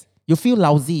 Yes. You feel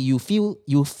lousy. You feel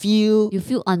You feel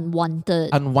unwanted.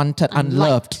 unwanted,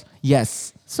 unloved.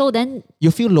 Yes. So then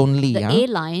You feel lonely. the Yeah. A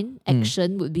line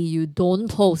action would be you don't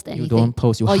post anything. don't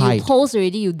post, you or hide. you post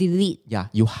already, you delete. Yeah.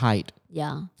 You hide.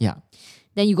 Yeah. Yeah.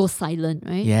 Then you go silent,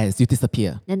 right? Yes. You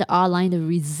disappear. Then the R line, the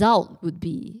result would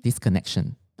be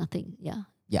Disconnection. nothing. Yeah.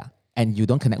 Yeah. And you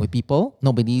don't connect with people.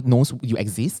 Nobody knows you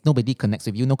exist. Nobody connects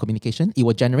with you. No communication. It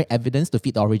will generate evidence to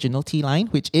fit the original T line,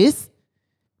 which is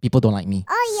people don't like me.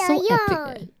 So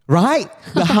epic. Right?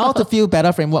 The How to Feel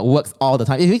Better framework works all the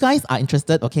time. If you guys are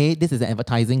interested, okay, this is an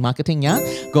advertising marketing, yeah?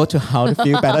 Go to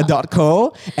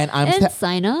howtofeelbetter.co and And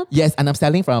sign up. yes, and I'm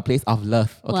selling from a place of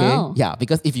love, okay? Wow. Yeah,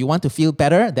 because if you want to feel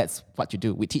better, that's what you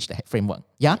do. We teach the framework,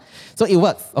 yeah? So it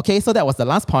works, okay? So that was the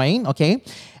last point, okay?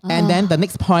 And then the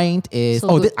next point is,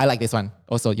 So good. I like this one.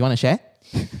 Also, you want to share?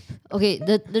 Okay,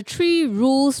 the 3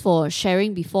 rules for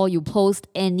sharing before you post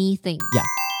anything. Yeah.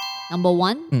 Number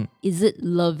 1, is it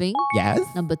loving? Yes.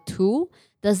 Number 2,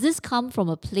 does this come from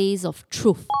a place of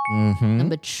truth?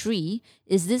 Number 3,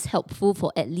 is this helpful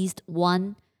for at least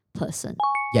one person?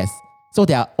 Yes. So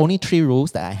there are only 3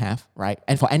 rules that I have, right?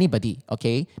 And for anybody,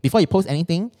 okay? Before you post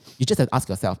anything, you just have to ask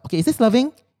yourself, okay, is this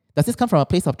loving? Does this come from a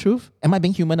place of truth? Am I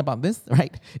being human about this,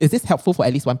 right? Is this helpful for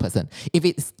at least one person? If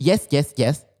it's yes, yes,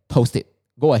 yes, post it.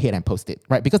 Go ahead and post it,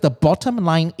 right? Because the bottom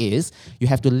line is you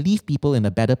have to leave people in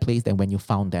a better place than when you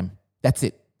found them. That's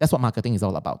it. That's what marketing is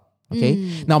all about,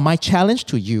 okay? Now, my challenge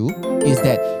to you is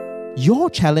that your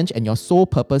challenge and your sole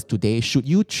purpose today, should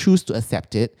you choose to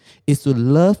accept it, is to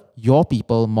love your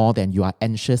people more than you are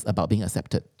anxious about being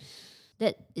accepted.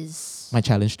 That is My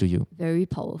challenge to you. very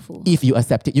powerful. If you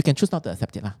accept it, you can choose not to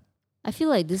accept it. I feel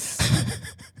like this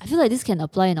can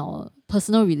apply in our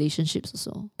personal relationships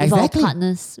also. With Exactly. our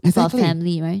partners, with Exactly. our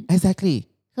family, right? Exactly.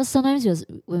 Because sometimes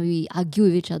when we argue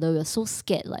with each other, we're so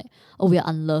scared, like, oh, we're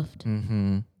unloved.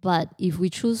 But if we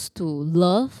choose to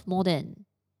love more than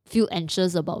feel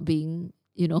anxious about being,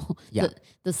 Yeah.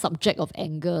 the subject of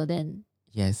anger, then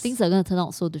Yes. things are going to turn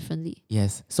out so differently.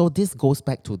 Yes. So this goes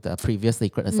back to the previous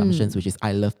sacred assumptions, which is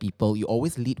I love people. You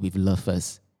always lead with love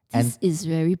first. This is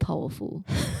very powerful.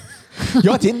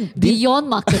 You didn't Beyond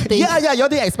marketing. yeah, you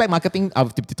didn't expect marketing to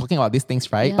be talking about these things,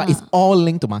 right? But Yeah. it's all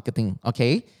linked to marketing,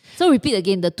 okay? So repeat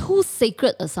again, the 2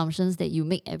 sacred assumptions that you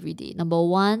make every day. Number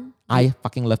 1, I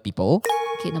fucking love people.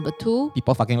 okay, number 2,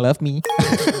 People fucking love me.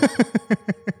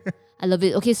 I love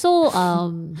it. Okay, so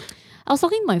I was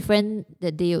talking to my friend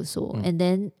that day also, and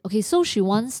then so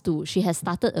she has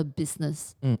started a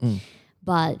business,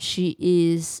 but she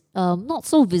is not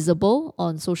so visible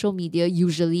on social media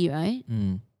usually, right?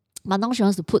 Manong, she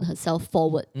wants to put herself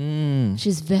forward.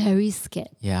 She's very scared.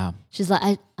 Yeah. She's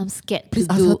like, I'm scared Please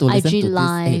to ask her do to listen IG to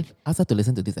live. this. Hey, ask her to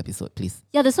listen to this episode, please.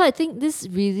 Yeah, that's why I think this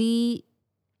really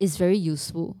is very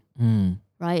useful,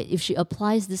 right? If she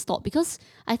applies this thought, because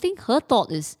I think her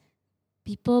thought is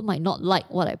people might not like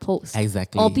what I post.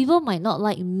 Exactly. Or people might not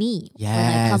like me when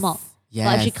I come out. Yes.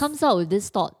 But if she comes out with this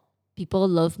thought, people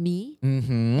love me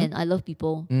and I love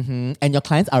people. And your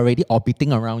clients are already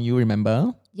orbiting around you,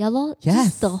 remember? Yeah, Lord. Yes.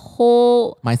 Just the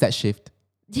whole Mindset shift.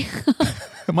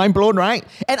 Mind blown, right?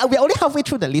 And we're only halfway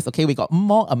through the list, okay? We got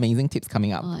more amazing tips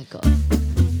coming up. Oh my God.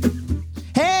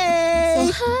 Hey!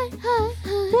 So, hi.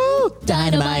 Woo!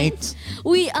 Dynamite!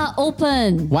 We are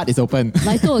open. What is open?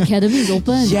 Lito Academy is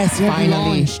open. Yes, We have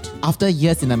finally. launched. After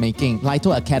years in the making,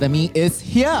 Lito Academy is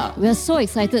here. We are so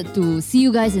excited to see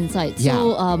you guys inside. Yeah.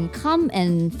 So come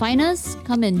and find us.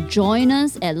 Come and join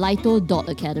us at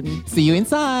lito.academy. See you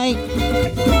inside.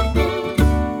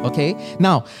 Okay,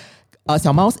 now,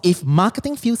 Xiao Mouse, if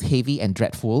marketing feels heavy and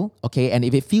dreadful, okay, and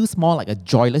if it feels more like a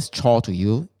joyless chore to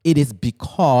you, it is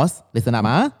because, listen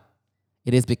up,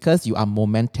 it is because you are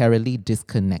momentarily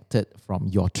disconnected from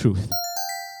your truth.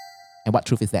 And what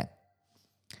truth is that?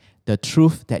 The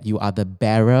truth that you are the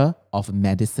bearer of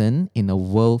medicine in a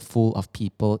world full of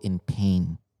people in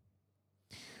pain.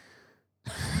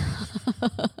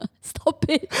 Stop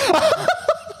it.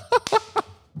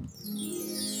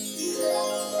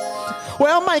 我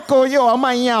要卖狗肉，我要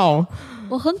卖药。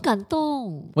我很感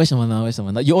动。为什么呢？为什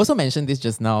么呢？ You also mentioned this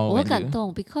just now. 我 when 很感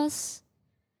动 because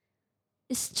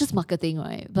it's just marketing,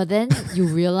 right? But then you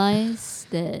realize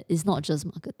that it's not just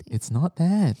marketing. It's not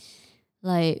that.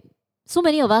 Like so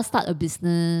many of us start a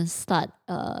business, start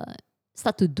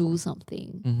to do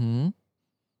something. Mm-hmm.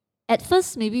 At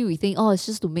first, maybe we think, oh, it's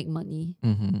just to make money.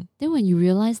 Mm-hmm. Then when you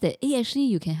realize that, hey, actually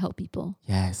you can help people,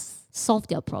 Yes. solve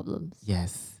their problems,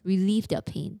 Yes. relieve their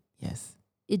pain. Yes.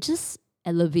 It just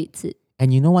elevates it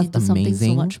And you know what's into something so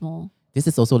amazing? much more. This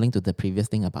is also linked to the previous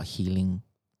thing about healing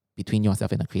between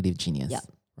yourself and a creative genius. Yeah.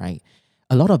 Right?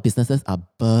 A lot of businesses are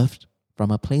birthed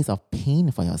from a place of pain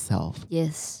for yourself.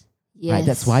 Yes. Yes. Right?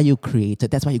 That's why you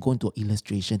created. That's why you go into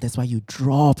illustration. That's why you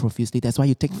draw profusely. That's why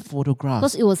you take photographs.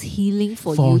 Because it was healing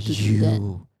for you to do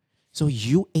that. So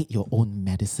you ate your own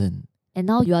medicine. And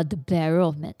now you are the bearer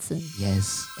of medicine.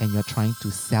 Yes. And you're trying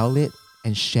to sell it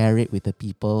and share it with the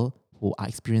people who are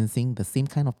experiencing the same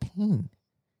kind of pain.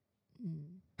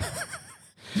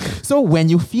 So when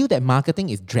you feel that marketing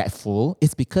is dreadful,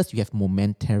 it's because you have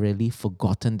momentarily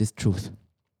forgotten this truth.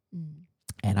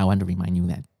 And I want to remind you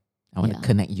that. I want to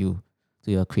connect you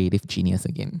to your creative genius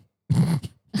again.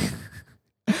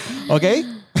 Okay?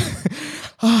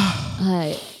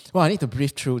 Hi. Well, I need to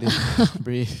breathe through this.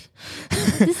 Breathe.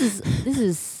 This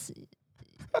is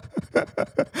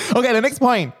Okay, the next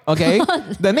point. Okay?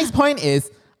 The next point is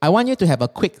I want you to have a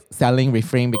quick selling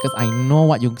refrain because I know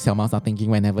what you Xiao Maos are thinking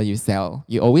whenever you sell.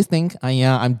 You always think,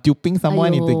 I'm duping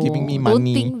someone into giving me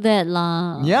money. Don't think that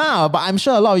lah. Yeah, but I'm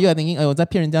sure a lot of you are thinking, 我在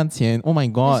骗人家钱. Oh my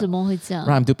为 god. 什么会这样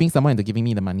Right, I'm duping someone into giving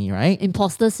me the money, right?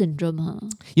 Imposter syndrome, huh?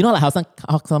 You know, like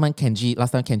how someone Kenji, last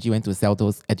time Kenji went to sell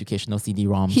those educational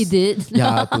CD-ROMs. He did.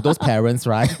 Yeah, to those parents,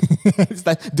 right? It's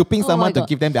like duping someone to God.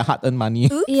 give them their hard-earned money.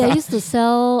 Yeah, I used to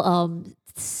sell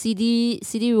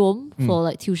CD-ROM for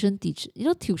like tuition teach. You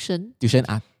know tuition? Tuition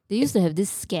art. They used to have this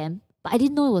scam, but I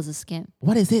didn't know it was a scam.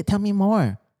 What is it? Tell me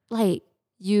more. Like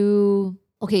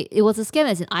okay, it was a scam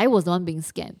as in I was the one being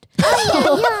scammed.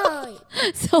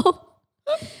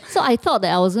 So I thought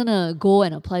that I was gonna go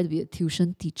and apply to be a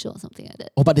tuition teacher or something like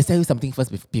that. Oh, but they sell you something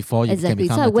first before you can Exactly.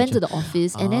 become So a I went teacher. to the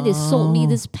office and then they sold me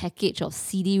this package of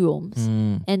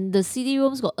CD-ROMs. And the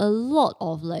CD-ROMs got a lot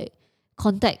of like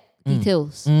contact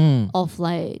details of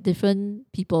like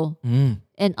different people. And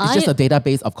It's just a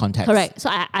database of contacts. correct. So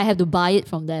I have to buy it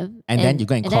from them. And then you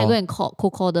go and then I call. go and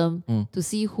call them to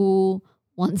see who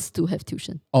wants to have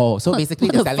tuition. Oh, so basically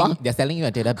What the they're selling you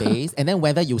a database, and then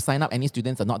whether you sign up any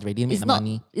students or not ready to make the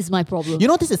money. It's my problem. You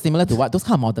know, this is similar to what those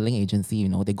kind of modeling agency, you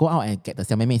know, they go out and get the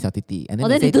小妹妹小弟弟, and then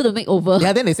then they they say, do the makeover.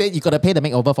 yeah, then they say you gotta pay the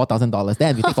makeover $4,000.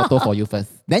 Then we take photo for you first.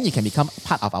 Then you can become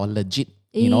part of our legit,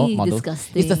 model.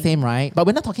 Disgusting. It's the same, right? But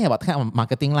we're not talking about kind of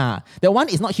marketing lah. That one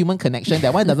is not human connection.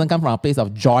 That one doesn't come from a place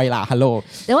of joy lah. Hello.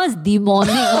 That one is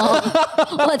demonic.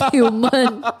 What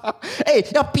human? 哎，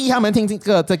要逼他们听这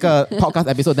个 podcast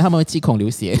episode， then 他们会七孔流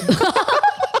血。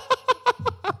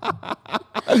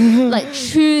Like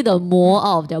chew the more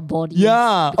out of their body.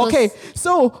 Yeah. Because- Okay.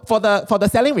 So for the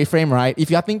selling reframe, right? If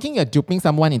you are thinking you're duping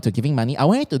someone into giving money, I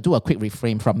want you to do a quick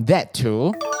reframe from that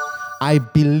to I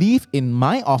believe in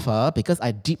my offer because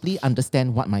I deeply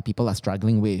understand what my people are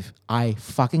struggling with. I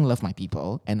fucking love my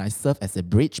people and I serve as a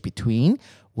bridge between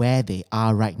where they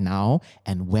are right now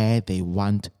and where they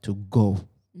want to go.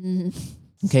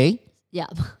 Okay? Yeah.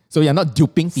 So you're not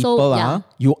duping people. So, yeah.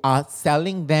 You are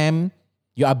selling them.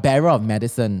 You are a bearer of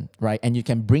medicine, right? And you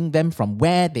can bring them from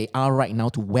where they are right now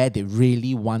to where they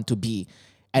really want to be.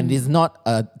 And it's not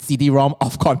a CD-ROM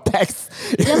of context.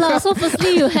 Yeah, so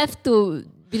firstly, you have to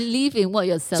believe in what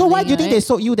you're selling. So why do you think right? they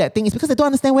sold you that thing? It's because they don't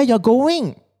understand where you're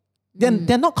going.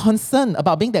 They're not concerned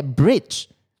about being that bridge.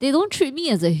 They don't treat me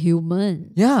as a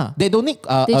human. Yeah, they don't need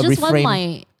They a just reframe.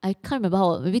 want I can't remember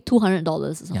how, maybe $200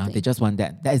 or something. Yeah, they just want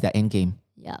that. That is their end game.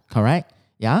 Yeah. Correct?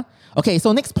 Yeah? Okay,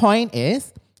 so next point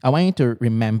is, I want you to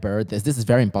remember this. This is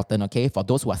very important, okay, for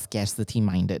those who are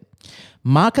scarcity-minded.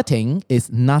 Marketing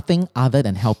is nothing other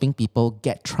than helping people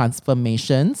get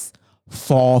transformations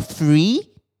for free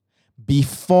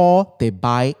before they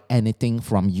buy anything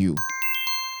from you.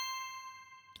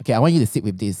 Okay, I want you to sit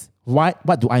with this.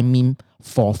 What do I mean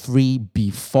for free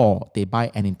before they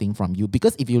buy anything from you?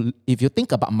 Because if you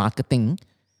think about marketing,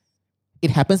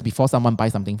 it happens before someone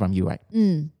buys something from you, right?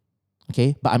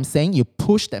 Okay, but I'm saying you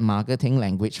push that marketing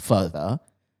language further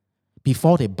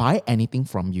before they buy anything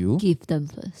from you. Give them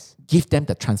first. Give them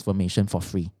the transformation for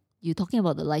free. You're talking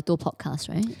about the Lito podcast,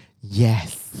 right?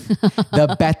 Yes.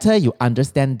 The better you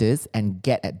understand this and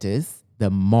get at this, the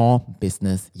more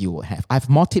business you will have. I have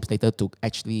more tips later to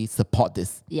actually support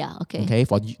this. Yeah, okay. Okay,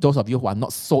 for those of you who are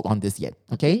not sold on this yet.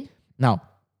 Okay? Now,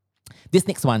 this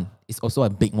next one is also a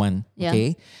big one. Yeah.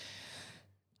 Okay?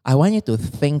 I want you to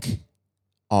think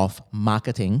of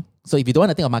marketing. So if you don't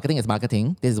want to think of marketing as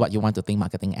marketing, this is what you want to think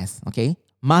marketing as, okay?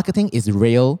 Marketing is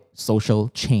real social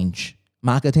change.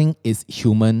 Marketing is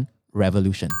human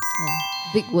revolution. Oh,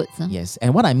 big words, huh? Yes,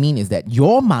 and what I mean is that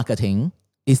your marketing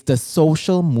is the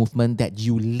social movement that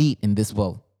you lead in this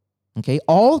world, okay?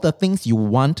 All the things you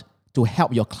want to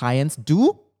help your clients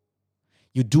do,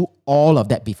 you do all of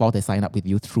that before they sign up with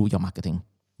you through your marketing,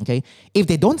 okay? If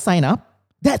they don't sign up,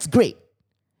 that's great.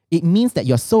 It means that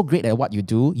you're so great at what you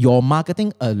do, your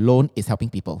marketing alone is helping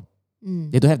people.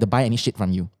 They don't have to buy any shit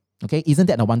from you. Okay? Isn't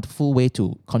that a wonderful way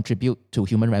to contribute to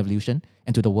human revolution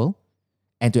and to the world?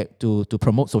 And to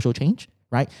promote social change,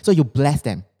 right? So you bless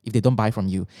them if they don't buy from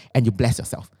you. And you bless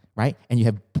yourself, right? And you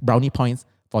have brownie points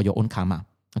for your own karma.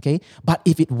 Okay? But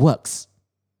if it works,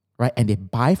 right, and they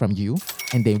buy from you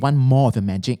and they want more of the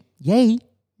magic, yay!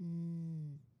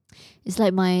 It's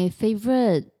like my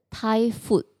favorite Thai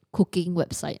food cooking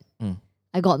website.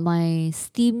 I got my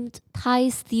Thai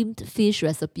steamed fish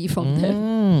recipe from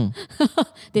them.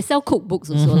 They sell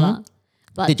cookbooks also lah.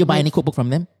 But Did you buy any cookbook from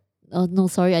them? No,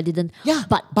 sorry, I didn't. Yeah,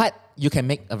 but you can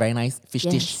make a very nice fish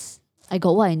dish. Yes, I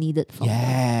got what I needed from them.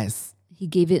 Yes. He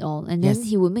gave it all. And then Yes.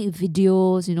 he would make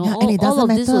videos, you know. Yeah, and it all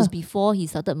doesn't of this matter. was before he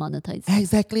started monetizing.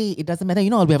 Exactly. It doesn't matter. You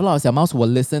know, we have a lot of Xiao who will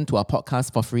listen to our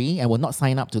podcast for free and will not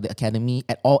sign up to the academy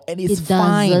at all. And it's It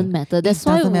fine. doesn't matter. That's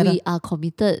why doesn't matter. we are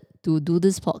committed to do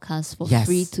this podcast for Yes.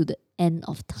 free to the end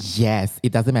of time. Yes,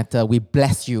 it doesn't matter. We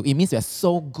bless you. It means we are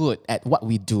so good at what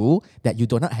we do that you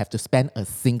do not have to spend a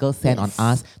single cent on Yes.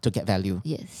 us to get value.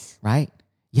 Yes. Right?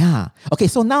 Yeah. Okay,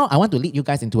 so now I want to lead you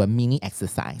guys into a mini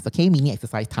exercise. Okay, mini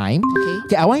exercise time.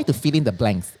 Okay, I want you to fill in the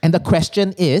blanks. And the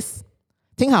question is,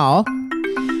 听好,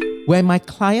 when my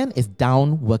client is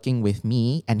down working with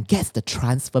me and gets the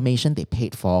transformation they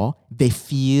paid for, they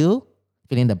feel,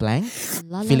 fill in the blank,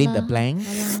 La, fill la, in the la, blank,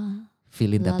 la, la.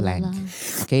 fill in the La, la, blank. la.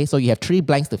 Okay, so you have 3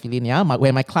 blanks to fill in. Yeah,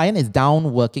 when my client is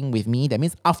down working with me, that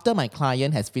means after my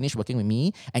client has finished working with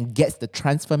me and gets the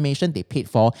transformation they paid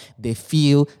for, they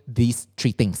feel these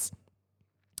 3 things.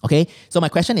 Okay, so my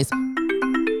question is,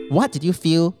 what did you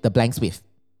fill the blanks with?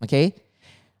 Okay,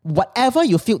 whatever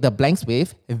you filled the blanks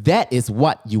with, that is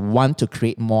what you want to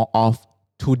create more of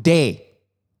today,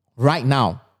 right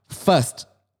now, first,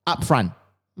 upfront.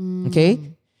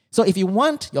 Okay. So if you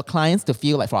want your clients to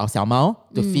feel like, for our Xiao Mao,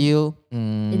 to feel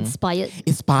Inspired.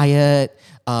 inspired,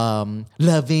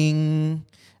 loving,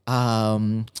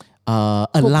 aligned,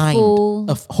 Hopeful.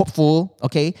 hopeful,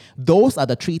 okay? Those are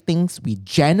the 3 things we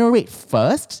generate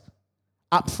first,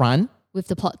 upfront, With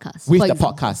the podcast. with for the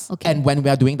example. podcast. Okay. And when we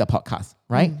are doing the podcast,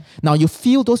 right? Now you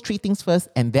feel those 3 things first,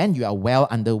 and then you are well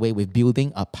underway with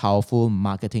building a powerful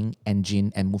marketing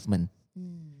engine and movement.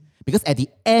 Because at the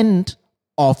end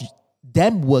of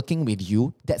them working with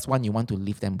you, that's one you want to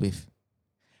leave them with.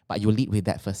 But you lead with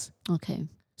that first. Okay.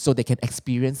 So they can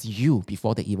experience you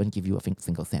before they even give you a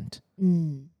single cent.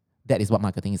 That is what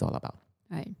marketing is all about.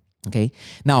 Right. Okay.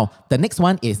 Now, the next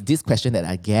one is this question that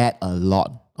I get a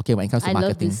lot. Okay, when it comes to I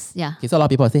marketing. love this. Yeah. Okay, so a lot of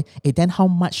people say, hey, then how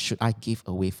much should I give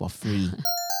away for free?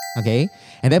 Okay?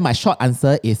 And then my short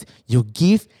answer is you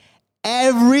give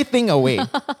everything away.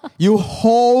 You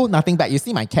hold nothing back. You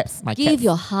see my caps, Give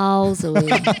your house away,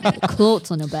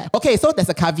 clothes on your back. Okay, so there's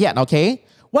a caveat, okay?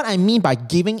 What I mean by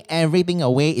giving everything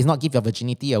away is not give your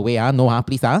virginity away, no,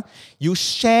 please. You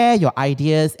share your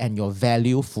ideas and your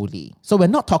value fully. So we're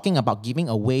not talking about giving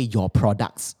away your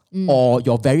products or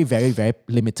your very, very, very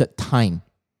limited time.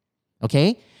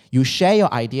 Okay? You share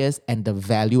your ideas and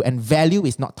value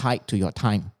is not tied to your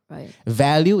time. Right.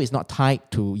 Value is not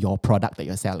tied to your product that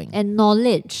you're selling. And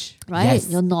knowledge, right? Yes.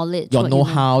 Your knowledge. Your what you know.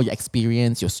 know-how, your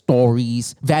experience, your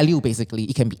stories. Value, basically,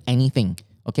 it can be anything.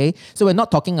 Okay? So we're not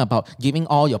talking about giving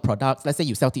all your products. Let's say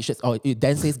you sell t-shirts or it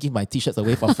then says give my t-shirts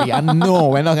away for free. No,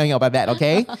 we're not talking about that,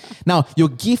 okay? Now, you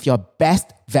give your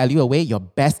best value away, your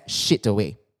best shit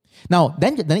away. Now,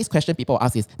 then the next question people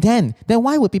ask is, then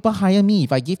why would people hire me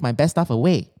if I give my best stuff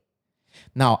away?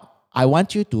 Now, I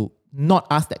want you to not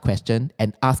ask that question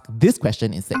and ask this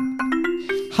question instead.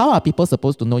 How are people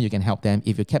supposed to know you can help them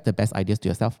if you kept the best ideas to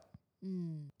yourself?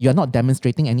 You're not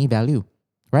demonstrating any value,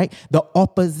 right? The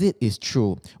opposite is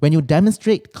true. When you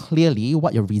demonstrate clearly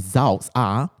what your results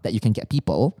are that you can get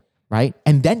people, right?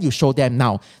 And then you show them,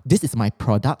 now, this is my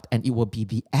product and it will be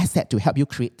the asset to help you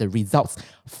create the results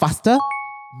faster,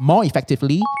 more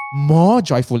effectively, more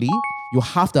joyfully. You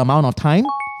halve the amount of time,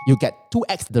 you get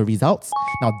 2x the results.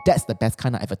 Now, that's the best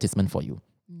kind of advertisement for you.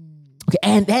 Okay,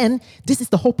 and then this is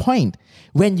the whole point.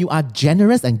 When you are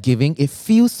generous and giving, it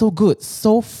feels so good,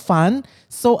 so fun,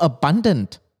 so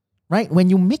abundant, right? When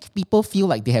you make people feel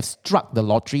like they have struck the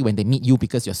lottery when they meet you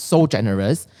because you're so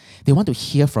generous, they want to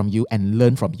hear from you and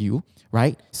learn from you,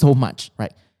 right? So much,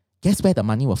 right? Guess where the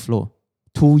money will flow?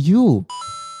 To you.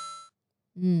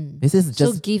 This is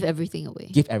just... So give everything away.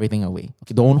 Give everything away.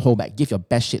 Okay, don't hold back. Give your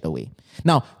best shit away.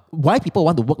 Now, why people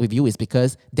want to work with you is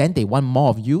because then they want more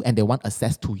of you and they want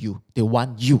access to you. They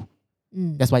want you.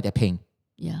 That's why they're paying.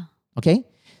 Yeah. Okay?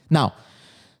 Now,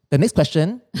 the next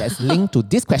question that's linked to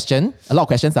this question, a lot of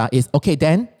questions is, okay,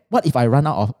 then what if I run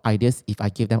out of ideas if I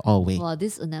give them all away? Wow,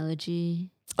 this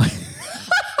analogy.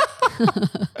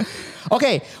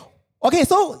 Okay,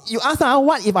 so you ask,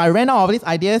 what if I ran out of these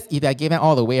ideas if I gave them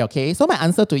all away, okay? So my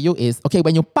answer to you is, okay,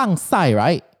 when you pang sai,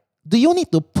 right? Do you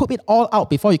need to poop it all out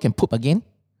before you can poop again?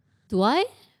 Do I?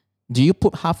 Do you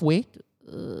poop halfway?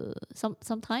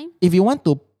 Sometime? If you want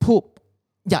to poop,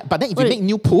 yeah, but then if you make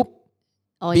new poop,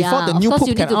 before the new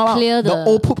poop can all out, the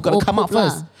old poop got to come out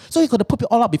first. So you got to poop it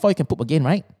all out before you can poop again,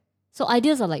 right? So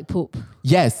ideas are like poop.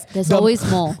 Yes. There's always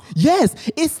more. Yes.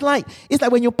 It's like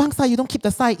when you pang sai, you don't keep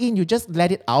the sai in, you just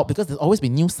let it out because there's always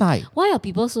been new sai. Why are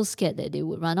people so scared that they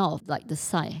would run out of like the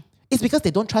sai? It's because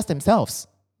they don't trust themselves.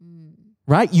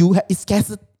 Right?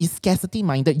 It's scarcity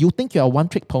minded. You think you're a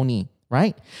one-trick pony,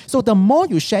 right? So the more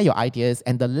you share your ideas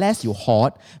and the less you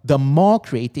hoard, the more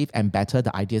creative and better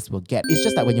the ideas will get. It's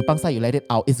just that when you pang sai, you let it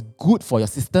out. It's good for your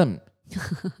system.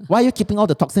 Why are you keeping all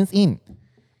the toxins in?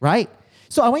 Right?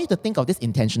 So I want you to think of this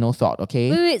intentional thought,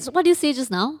 okay? Wait. So what do you say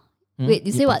just now? Wait,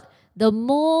 you say what? The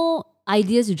more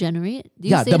ideas you generate? Do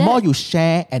you say the that? more you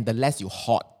share and the less you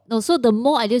hoard. No, so the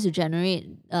more ideas you generate,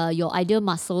 your idea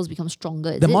muscles become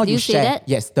stronger. The more do you say share, that?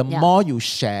 yes, the more you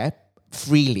share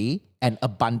freely and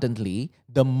abundantly,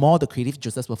 the more the creative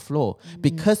juices will flow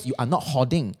because you are not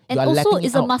hoarding. And you are also, letting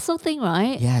it's it a out. muscle thing,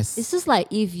 right? Yes. It's just like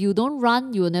if you don't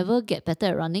run, you will never get better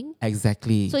at running.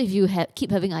 Exactly. So if you keep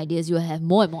having ideas, you will have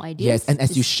more and more ideas. Yes, and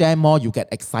as you share more, you get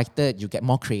excited, you get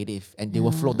more creative, and they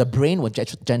will flow. The brain will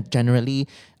generally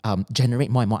generate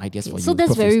more and more ideas for you. So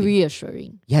that's very profusely.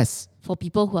 reassuring. Yes. For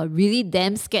people who are really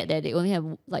damn scared that they only have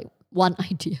like one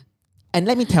idea. And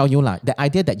let me tell you, the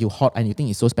idea that you hoard and you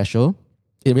think is so special,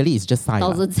 it really is just side.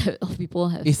 Thousands of people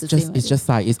have It's the just same it's idea. just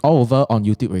side. It's all over on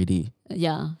YouTube already.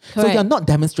 Yeah, So correct. you're not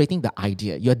demonstrating the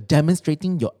idea. You're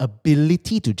demonstrating your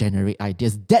ability to generate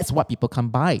ideas. That's what people come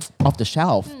by off the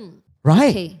shelf. Right?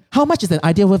 Okay. How much is an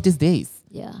idea worth these days?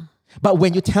 Yeah. But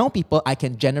when you tell people I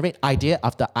can generate idea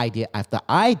after idea after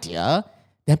idea,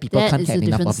 then people That can't is get a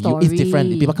enough of different you. It's different.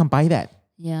 story. People can't buy that.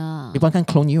 Yeah. People can't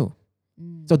clone you.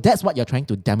 So that's what you're trying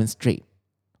to demonstrate.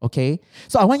 Okay?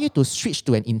 So I want you to switch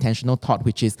to an intentional thought,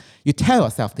 which is you tell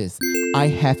yourself this: I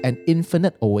have an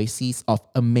infinite oasis of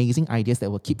amazing ideas that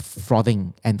will keep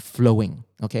frothing and flowing.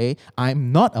 Okay?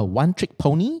 I'm not a one-trick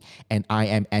pony and I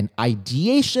am an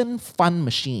ideation fun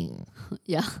machine.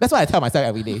 Yeah. That's what I tell myself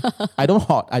every day. I don't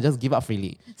hoard, I just give up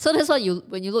freely. So that's what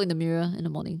when you look in the mirror in the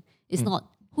morning, it's not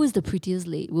who is the prettiest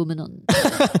woman on.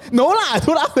 No lah, I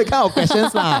don't ask that kind of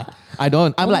questions lah. I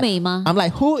don't. I'm 好 like, 美吗？ I'm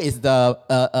like, who is the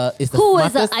Who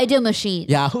is smartest? the idea machine?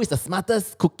 Yeah, who is the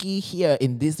smartest cookie here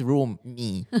in this room?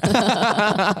 Me.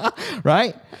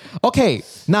 Right? Okay.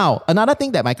 Now, another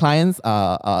thing that my clients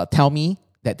tell me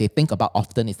that they think about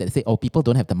often is that they say, oh, people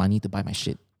don't have the money to buy my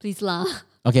shit. Please lah.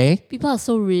 Okay? People are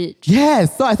so rich.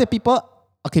 Yes. So I said, people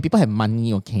have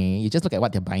money, okay? You just look at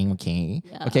what they're buying, okay?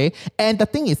 Yeah. Okay? And the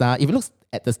thing is, if you look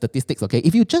at the statistics, okay,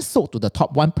 if you just sold to the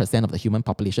top 1% of the human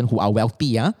population who are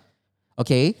wealthy,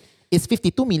 okay, it's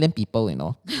 52 million people, you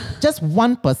know. Just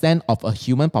 1% of a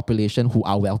human population who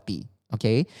are wealthy,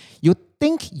 okay? You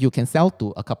think you can sell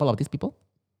to a couple of these people?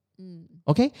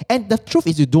 Okay? And the truth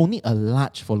is you don't need a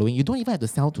large following. You don't even have to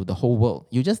sell to the whole world.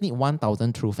 You just need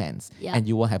 1,000 true fans and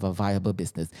you will have a viable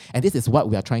business. And this is what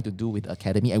we are trying to do with the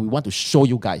Academy and we want to show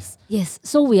you guys. Yes.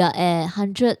 So we are at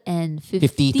 150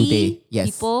 50 today. Yes.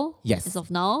 people Yes. as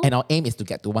of now. And our aim is to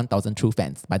get to 1,000 true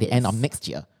fans by the end of next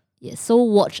year. Yes. So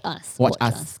watch us. Watch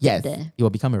us. Get Yes. there. It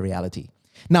will become a reality.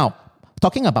 Now,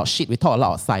 talking about shit, we talk a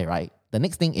lot of Sai, right? The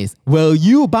next thing is, will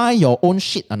you buy your own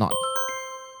shit or not?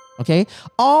 Okay,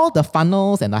 all the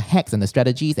funnels and the hacks and the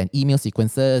strategies and email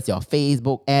sequences, your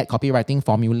Facebook ad, copywriting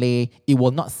formulae, it will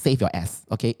not save your ass.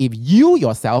 Okay, if you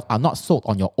yourself are not sold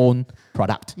on your own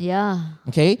product. Yeah.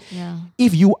 Okay, Yeah.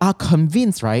 if you are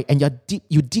convinced, right, and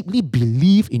you deeply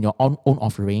believe in your own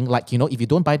offering, like, you know, if you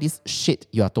don't buy this shit,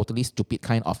 you are totally stupid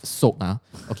kind of sold,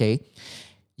 okay,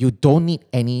 you don't need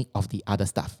any of the other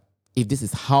stuff. If this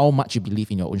is how much you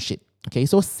believe in your own shit. Okay,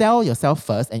 so sell yourself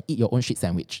first and eat your own shit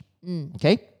sandwich.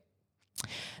 Okay.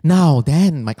 Now,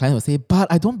 then my client will say, but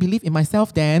I don't believe in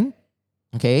myself then.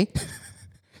 Okay.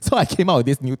 So I came out with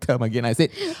this new term again. I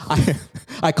said,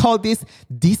 I call this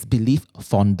disbelief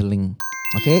fondling.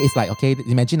 Okay. It's like, okay,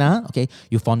 imagine, okay,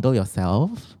 you fondle yourself.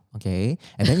 Okay.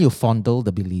 And then you fondle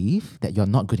the belief that you're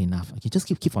not good enough. Okay. Just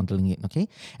keep fondling it. Okay.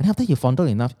 And after you fondle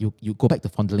enough, you go back to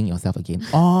fondling yourself again.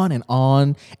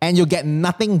 On, and you get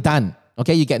nothing done.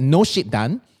 Okay. You get no shit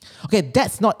done. Okay,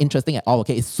 that's not interesting at all,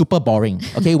 okay? It's super boring,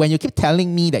 okay? When you keep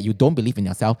telling me that you don't believe in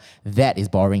yourself, that is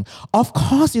boring. Of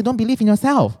course you don't believe in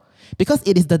yourself because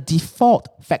it is the default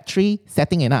factory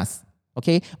setting in us,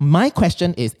 okay? My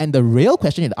question is, and the real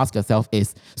question you have to ask yourself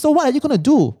is, so what are you going to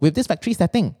do with this factory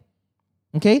setting?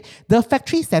 Okay? The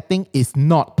factory setting is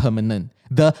not permanent.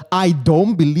 The I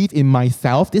don't believe in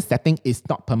myself, this setting is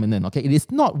not permanent, okay? It is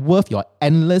not worth your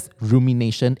endless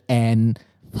rumination and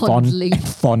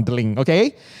fondling,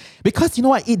 okay? Because you know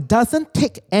what? It doesn't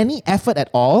take any effort at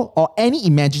all or any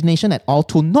imagination at all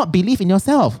to not believe in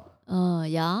yourself.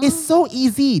 Yeah. It's so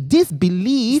easy. This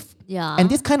belief and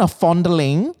this kind of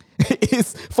fondling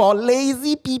is for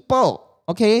lazy people,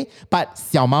 okay? But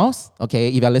Xiao Mouse, okay,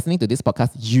 if you're listening to this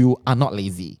podcast, you are not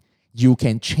lazy. You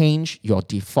can change your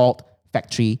default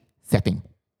factory setting.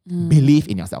 Believe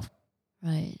in yourself.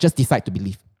 Right. Just decide to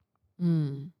believe.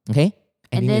 Okay?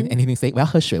 Anything to say? 我要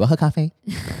喝水,我要喝咖啡.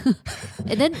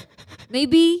 And then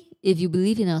maybe if you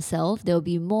believe in yourself, there will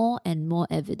be more and more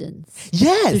evidence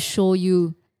Yes. to show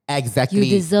you Exactly. you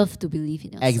deserve to believe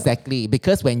in yourself. Exactly.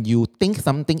 Because when you think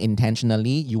something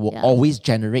intentionally, you will always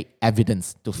generate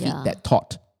evidence to feed that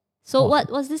thought. So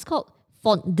what's this called?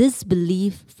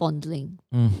 Disbelief fondling.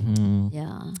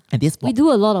 Yeah. And this We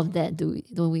do a lot of that,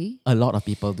 don't we? a lot of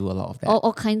people do a lot of that.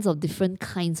 All kinds of different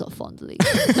kinds of fondling.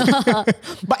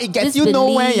 But it gets you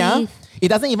nowhere, yeah? It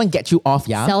doesn't even get you off,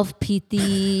 yeah?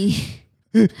 Self-pity.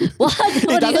 What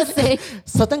do you say?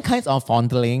 Certain kinds of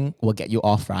fondling will get you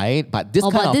off, right? But this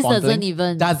kind but of this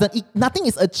fondling nothing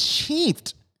is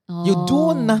achieved. You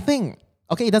do nothing.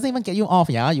 Okay, it doesn't even get you off,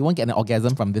 yeah? You won't get an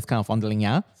orgasm from this kind of fondling,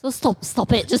 yeah? So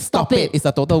stop it. Just stop it. It's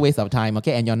a total waste of time,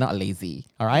 okay? And you're not lazy,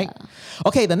 all right?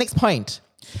 Okay, the next point.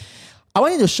 I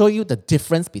wanted to show you the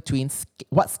difference between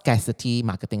what scarcity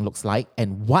marketing looks like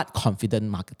and what confident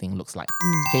marketing looks like.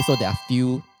 Okay, so there are a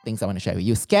few things I want to share with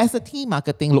you. Scarcity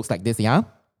marketing looks like this, yeah?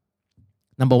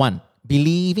 Number one,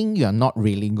 believing you are not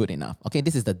really good enough. Okay,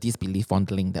 this is the disbelief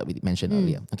fondling that we mentioned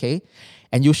earlier, okay?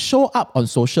 And you show up on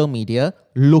social media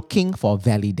looking for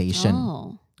validation.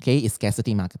 Oh. Okay, it's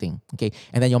scarcity marketing. Okay,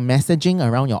 and then your messaging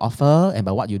around your offer and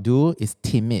about what you do is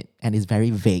timid and is very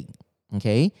vague.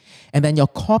 Okay, and then your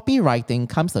copywriting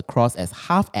comes across as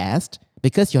half-assed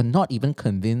because you're not even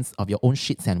convinced of your own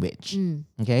shit sandwich.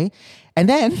 Okay, and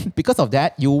then because of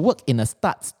that, you work in a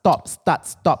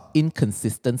start-stop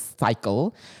inconsistent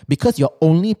cycle because you're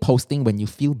only posting when you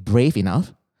feel brave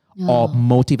enough or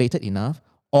motivated enough.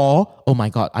 Or, oh my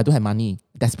God, I don't have money.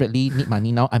 Desperately need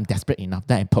money now. I'm desperate enough.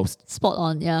 Then I post. Spot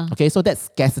on, yeah. Okay, so that's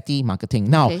scarcity marketing.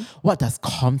 Now, what does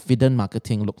confident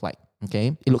marketing look like?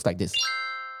 Okay, it looks like this.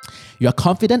 You are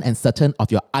confident and certain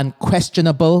of your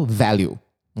unquestionable value.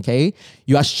 Okay?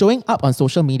 You are showing up on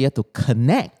social media to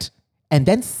connect and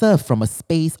then serve from a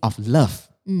space of love.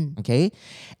 Okay?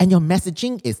 And your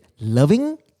messaging is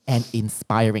loving and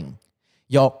inspiring.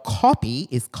 Your copy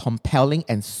is compelling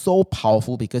and so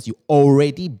powerful because you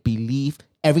already believe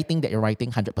everything that you're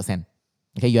writing 100%.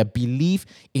 Okay? You believe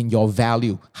in your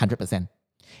value 100%.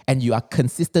 And you are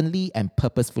consistently and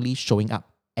purposefully showing up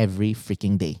every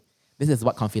freaking day. This is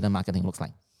what confident marketing looks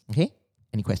like. Okay?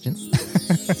 Any questions?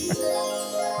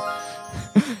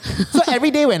 So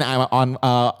every day when I'm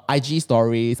on IG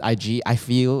stories, I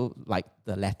feel like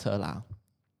the latter lah.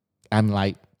 I'm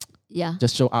like,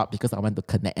 just show up because I want to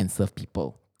connect and serve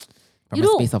people from a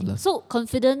space of love. So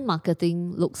confident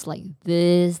marketing looks like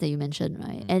this that you mentioned,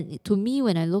 right? And to me,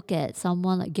 when I look at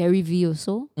someone like Gary Vee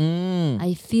also,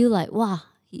 I feel like, wow,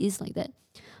 he is like that.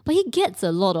 But he gets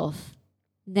a lot of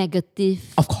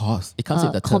negative, of course, it comes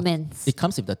with the comments. It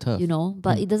comes with the turf,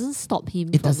 but it doesn't stop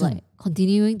him from like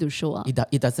continuing to show up.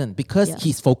 It doesn't, because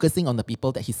he's focusing on the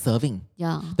people that he's serving.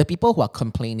 Yeah, the people who are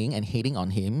complaining and hating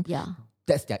on him. Yeah,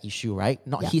 that's their issue, right?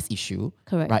 Not his issue.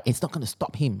 Correct. Right? It's not going to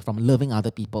stop him from loving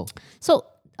other people. So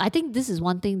I think this is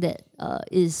one thing that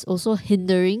is also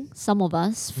hindering some of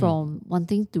us from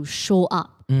wanting to show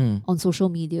up on social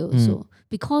media also.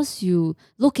 Because you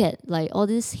look at like all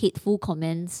these hateful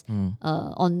comments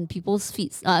on people's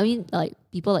feeds. I mean, like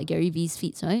people like Gary Vee's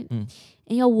feeds, right? And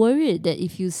you're worried that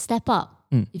if you step up,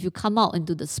 if you come out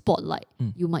into the spotlight,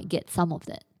 you might get some of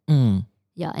that.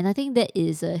 Yeah, and I think that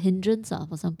is a hindrance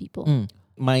for some people.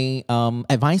 My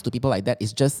advice to people like that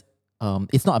is just,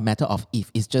 it's not a matter of if,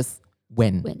 it's just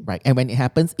when, right? And when it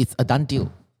happens, it's a done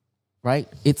deal, right?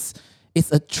 It's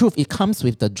a truth. It comes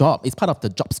with the job. It's part of the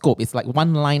job scope. It's like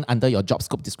one line under your job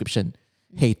scope description.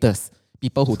 Haters,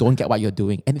 people who don't get what you're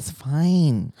doing. And it's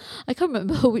fine. I can't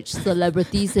remember which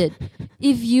celebrity said,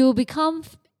 if you're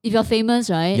famous,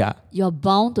 right? You're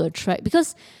bound to attract,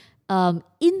 because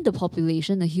in the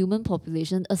population, the human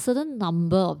population, a certain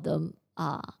number of them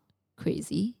are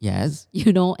crazy. Yes.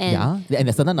 And and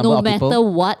a certain number no of people matter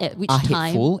what, at which are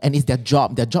time. hateful, and it's their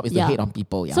job. Their job is to hate on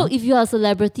people. Yeah. So if you are a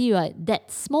celebrity, right,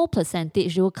 that small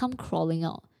percentage, they will come crawling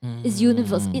out. It's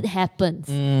universal. It happens.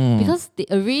 Because they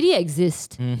already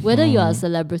exist, whether you are a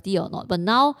celebrity or not. But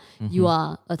now you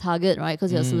are a target, right?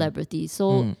 Because you're a celebrity.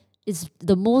 So it's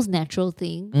the most natural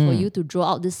thing for you to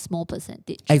draw out this small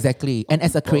percentage. Exactly. And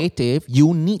as a creative,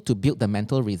 you need to build the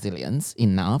mental resilience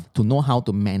enough to know how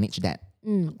to manage that.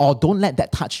 Or don't let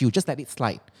that touch you. Just let it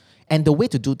slide. And the way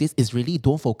to do this is really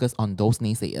don't focus on those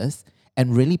naysayers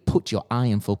and really put your eye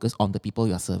and focus on the people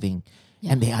you're serving.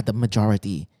 And they are the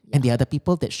majority. And they are the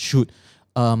people that should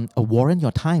warrant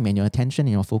your time and your attention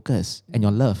and your focus and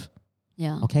your love.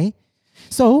 Yeah. Okay?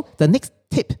 So the next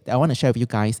tip that I want to share with you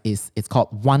guys is, it's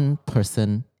called one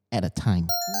person at a time.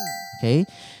 Okay?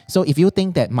 So if you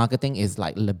think that marketing is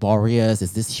like laborious,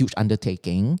 is this huge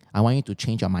undertaking, I want you to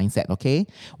change your mindset, okay?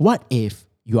 What if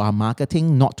you are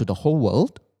marketing not to the whole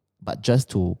world, but just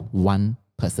to one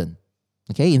person?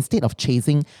 Okay? Instead of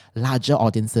chasing larger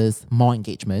audiences, more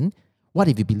engagement, what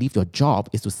if you believe your job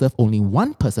is to serve only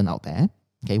one person out there?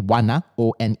 Okay, one,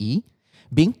 O-N-E.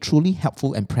 Being truly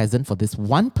helpful and present for this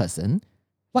one person,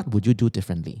 what would you do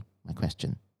differently? My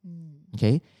question.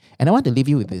 Okay? And I want to leave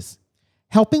you with this.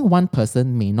 Helping one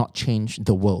person may not change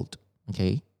the world,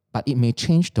 okay? But it may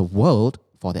change the world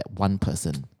for that one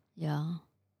person. Yeah.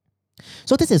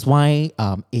 So this is why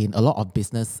in a lot of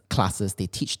business classes, they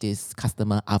teach this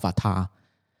customer avatar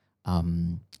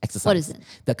exercise. What is it?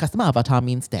 The customer avatar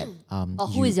means that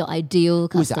who is your ideal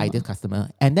customer? Who is your ideal customer?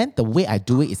 And then the way I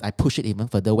do it is I push it even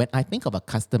further. When I think of a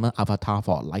customer avatar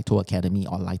for Lito Academy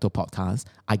or Lito Podcast,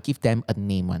 I give them a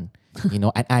name and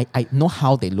I know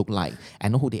how they look like. I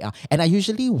know who they are. And I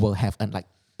usually will have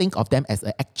think of them as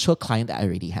an actual client that I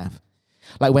already have.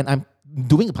 Like when I'm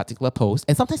doing a particular post,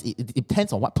 and sometimes it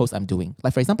depends on what post I'm doing.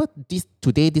 Like for example, this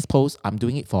post, I'm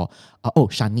doing it for,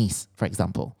 Shanice, for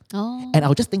example. Oh. And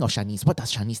I'll just think of Shanice. What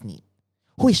does Shanice need?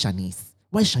 Who is Shanice?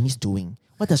 What is Shanice doing?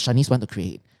 What does Shanice want to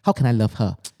create? How can I love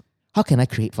her? How can I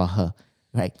create for her?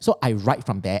 Right? So I write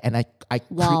from there and I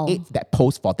create that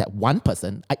post for that one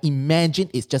person. I imagine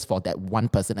it's just for that one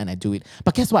person and I do it.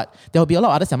 But guess what? There will be a lot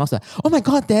of other Samuels like, oh my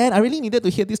God, Dan, I really needed to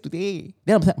hear this today.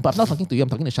 Then but I'm not talking to you, I'm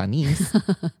talking to Shanice.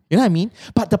 You know what I mean?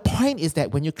 But the point is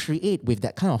that when you create with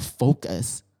that kind of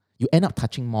focus, you end up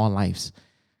touching more lives.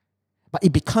 But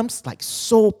it becomes like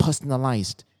so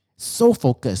personalized, so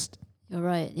focused. You're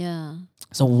right, yeah.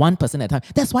 So one person at a time.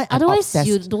 That's why I'm Otherwise, obsessed.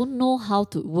 you don't know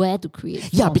where to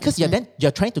create. Yeah, because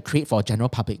you're trying to create for a general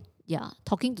public. Yeah,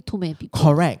 talking to too many people.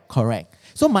 Correct.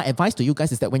 So my advice to you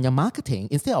guys is that when you're marketing,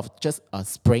 instead of just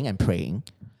spraying and praying,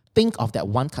 think of that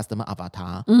one customer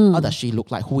avatar. How does she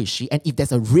look like? Who is she? And if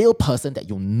there's a real person that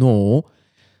you know,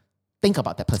 think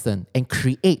about that person and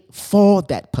create for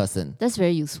that person. That's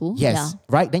very useful. Yes,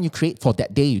 right? Then you create for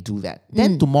that day, you do that.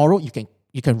 Then tomorrow you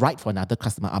can write for another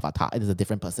customer avatar. It is a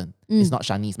different person. It's not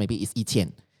Shanice, maybe it's Yi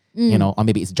Qian, you know, or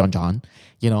maybe it's John,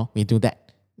 you know, we do that.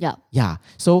 Yeah. Yeah.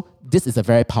 So this is a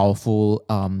very powerful,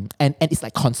 and it's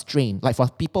like constraint. Like for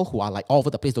people who are like all over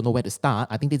the place, don't know where to start,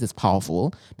 I think this is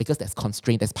powerful because there's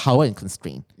constraint, there's power in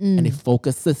constraint. And it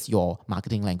focuses your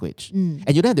marketing language.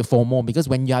 And you don't have to FOMO because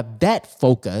when you are that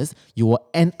focused, you will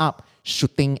end up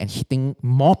shooting and hitting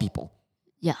more people.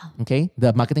 Yeah. Okay.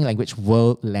 The marketing language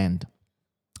will land.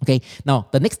 Okay. Now,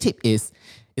 the next tip is,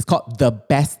 it's called the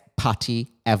best party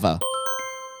ever.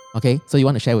 Okay. So you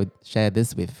want to share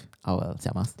this with our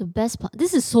Xiaomas? The best part.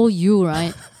 This is so you,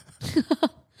 right?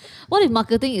 What if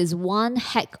marketing is one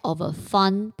heck of a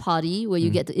fun party where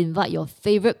you get to invite your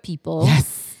favorite people,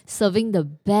 serving the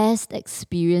best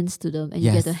experience to them, and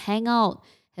you get to hang out,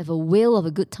 have a whale of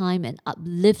a good time, and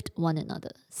uplift one another.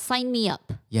 Sign me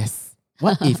up. Yes.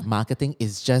 What if marketing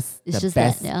is just the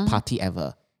best party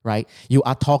ever, right? You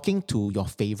are talking to your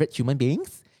favorite human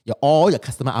beings, all your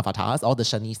customer avatars, all the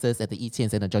Shanices and the Yi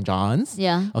Qians and the Johns.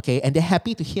 Yeah. Okay. And they're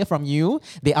happy to hear from you.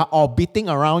 They are orbiting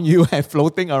around you and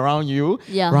floating around you.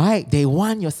 Yeah. Right? They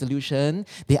want your solution.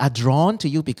 They are drawn to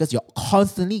you because you're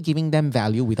constantly giving them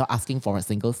value without asking for a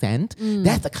single cent.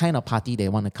 That's the kind of party they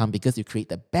want to come because you create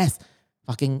the best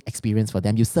fucking experience for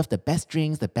them. You serve the best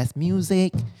drinks, the best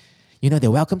music. You know, they're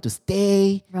welcome to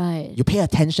stay. Right. You pay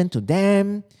attention to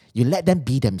them. You let them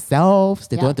be themselves.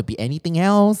 They don't have to be anything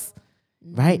else.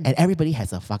 Right? And everybody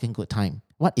has a fucking good time.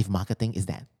 What if marketing is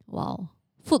that? Wow.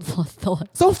 Food for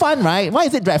thought. So fun, right? Why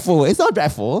is it dreadful? It's not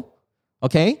dreadful.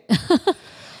 Okay?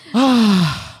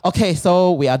 Okay,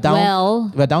 so we are down.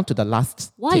 Well, we're down to the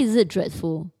last why tip. is it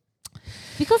dreadful?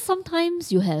 Because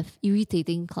sometimes you have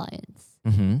irritating clients.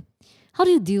 How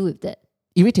do you deal with that?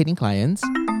 Irritating clients.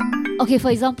 Okay, for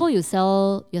example, you're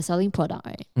selling product,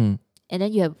 right? And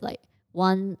then you have like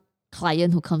one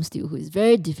client who comes to you who is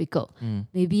very difficult,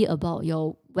 maybe about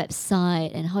your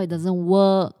website and how it doesn't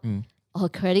work, or her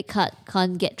credit card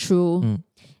can't get through,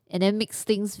 and then makes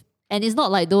things, and it's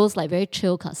not like those like very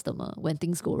chill customer when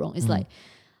things go wrong. It's like,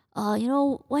 you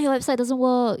know, why your website doesn't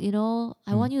work? You know,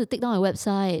 I want you to take down my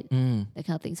website, that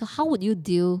kind of thing. So how would you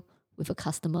deal with a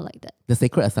customer like that? The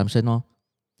sacred assumption,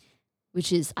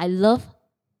 Which is, I love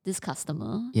this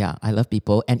customer. Yeah, I love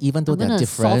people. And even though I'm they're gonna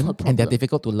solve her different and they're problem.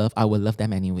 difficult to love, I will love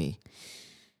them anyway.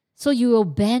 So you will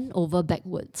bend over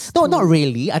backwards. No, not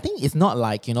really. I think it's not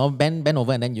like, you know, bend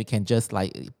over and then you can just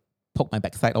like poke my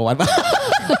backside or whatever.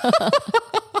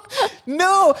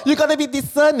 No, you gotta be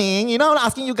discerning. You know, I'm not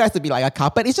asking you guys to be like a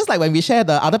carpet. It's just like when we share,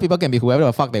 the other people can be whoever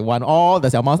the fuck they want. All the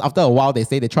Xiaomas, after a while, they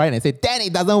try and they say, Dan,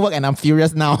 it doesn't work, and I'm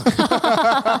furious now.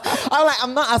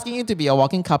 I'm not asking you to be a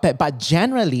walking carpet, but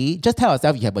generally, just tell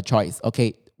yourself you have a choice.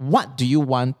 Okay, what do you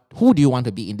want? Who do you want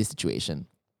to be in this situation?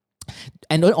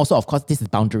 And then also, of course, this is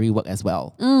boundary work as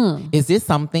well. Is this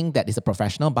something that is a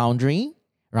professional boundary?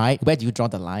 Right? Where do you draw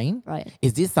the line? Right.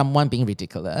 Is this someone being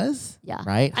ridiculous? Yeah.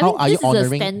 Right? I mean, are you honoring? This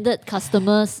is a standard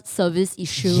customer service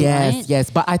issue, Yes, right? yes.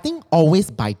 But I think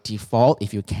always by default,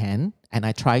 if you can, and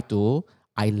I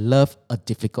love a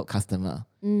difficult customer.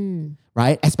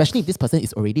 Right? Especially if this person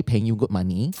is already paying you good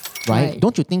money, right?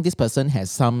 Don't you think this person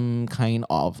has some kind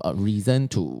of a reason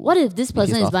to... What if this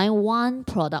person is off? buying one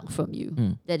product from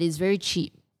you that is very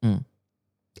cheap?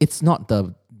 It's not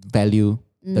the value,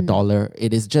 the dollar.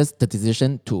 It is just the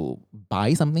decision to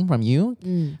buy something from you.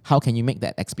 How can you make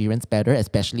that experience better,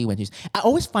 especially when you... I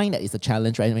always find that it's a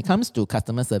challenge, right? When it comes to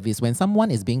customer service, when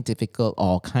someone is being difficult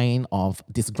or kind of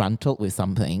disgruntled with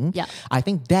something, I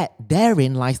think that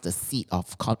therein lies the seed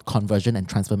of conversion and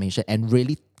transformation and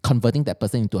really converting that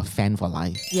person into a fan for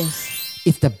life. Yes.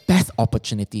 It's the best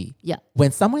opportunity. Yeah.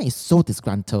 When someone is so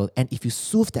disgruntled and if you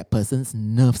soothe that person's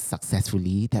nerves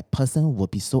successfully, that person will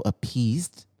be so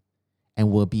appeased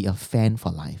and will be a fan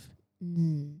for life.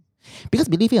 Because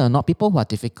believe it or not, people who are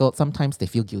difficult, sometimes they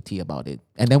feel guilty about it.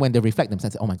 And then when they reflect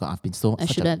themselves, oh my God,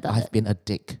 I've been a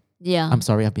dick. Yeah. I'm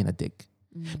sorry, I've been a dick.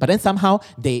 But then somehow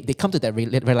they come to that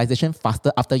realization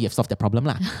faster after you've solved the problem.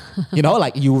 You know,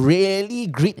 like you really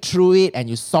grit through it and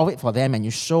you solve it for them and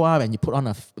you show up and you put on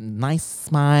a nice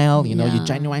smile. You know, you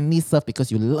genuinely serve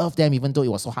because you love them even though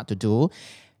it was so hard to do.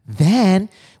 Then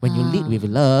when you lead with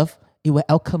love, it will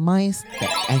alchemize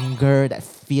that anger, that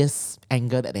fierce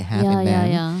anger that they have in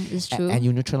them. Yeah, it's true. And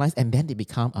you neutralize, and then they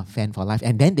become a fan for life.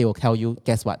 And then they will tell you,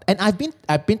 guess what? And I've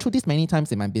been through this many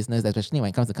times in my business, especially when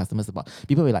it comes to customer support.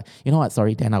 People will be like, you know what?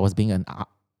 Sorry, Dan, I was being an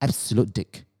absolute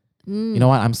dick. You know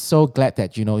what? I'm so glad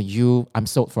that, I'm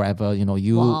sold forever.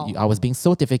 Wow. I was being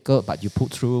so difficult, but you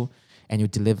pulled through and you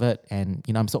delivered, and,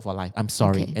 I'm sold for life. I'm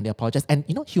sorry. Okay. And they apologize. And,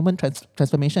 human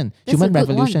transformation, That's human a good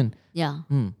revolution. one. Yeah.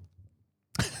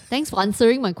 Thanks for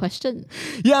answering my question.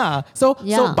 Yeah. So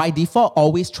Yeah. by default,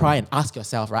 always try and ask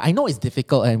yourself, right? I know it's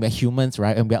difficult and we're humans,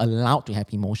 right? And we're allowed to have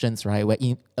emotions, right?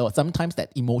 Sometimes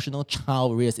that emotional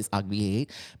child rears its ugly head.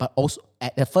 But also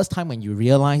at the first time when you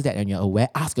realize that and you're aware,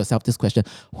 ask yourself this question: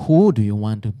 who do you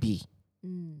want to be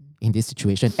in this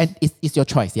situation? And it's your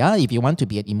choice, yeah? If you want to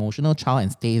be an emotional child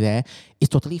and stay there, it's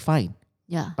totally fine.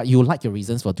 Yeah. But you like your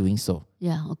reasons for doing so.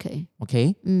 Yeah. Okay.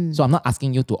 Okay? So I'm not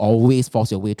asking you to always force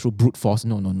your way through brute force.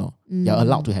 No. You're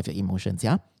allowed to have your emotions,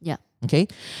 yeah? Yeah. Okay?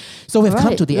 So we've come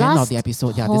Alright, to the end of last the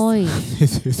episode. point.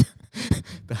 This is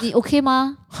你 okay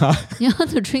吗? You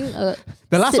want to drink a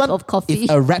the last sip one of coffee? is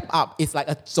a wrap up. It's like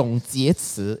a 总结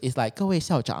词. It's like 各位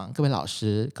校长、各位老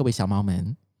师、各位小猫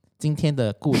们，今天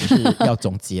的故事要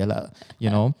总结了.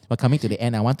 We're coming to the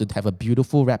end. I want to have a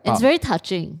beautiful wrap It's up. very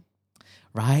touching.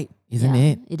 Right? Isn't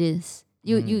Yeah, it? It is.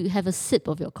 You have a sip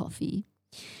of your coffee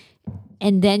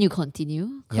and then you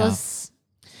continue.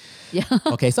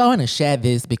 Okay, so I want to share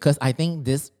this because I think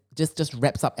this just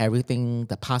wraps up everything,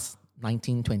 the past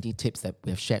 19, 20 tips that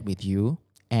we've shared with you.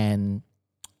 And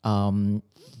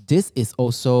this is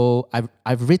also,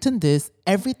 I've written this,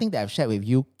 everything that I've shared with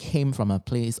you came from a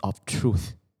place of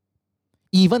truth.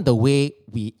 Even the way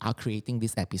we are creating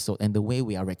this episode and the way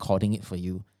we are recording it for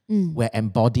you, we're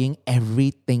embodying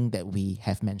everything that we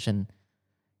have mentioned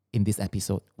in this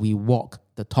episode. We walk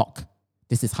the talk.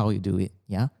 This is how you do it,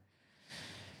 yeah?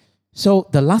 So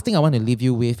the last thing I want to leave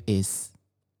you with is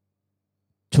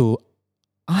to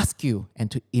ask you and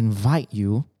to invite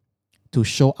you to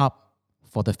show up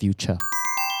for the future.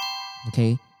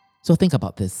 Okay? So think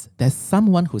about this. There's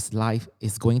someone whose life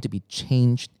is going to be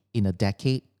changed in a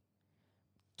decade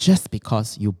just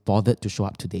because you bothered to show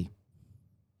up today.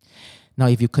 Now,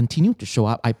 if you continue to show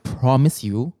up, I promise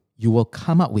you, you will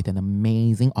come up with an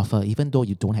amazing offer, even though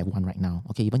you don't have one right now.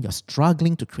 Okay? Even you're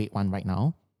struggling to create one right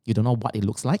now. You don't know what it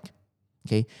looks like.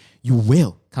 Okay? You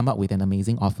will come up with an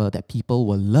amazing offer that people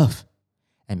will love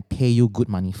and pay you good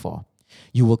money for.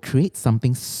 You will create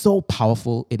something so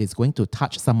powerful, it is going to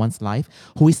touch someone's life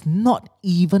who is not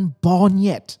even born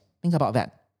yet. Think about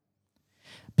that.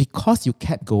 Because you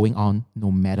kept going on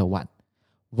no matter what.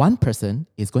 One person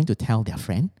is going to tell their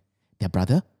friend, their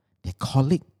brother, their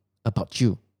colleague about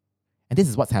you. And this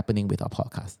is what's happening with our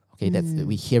podcast. Okay,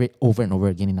 we hear it over and over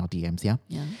again in our DMs, yeah?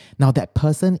 Now that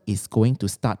person is going to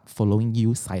start following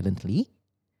you silently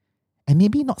and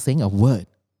maybe not saying a word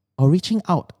or reaching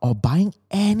out or buying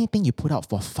anything you put out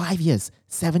for 5 years,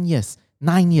 7 years,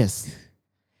 9 years.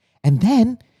 And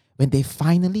then when they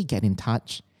finally get in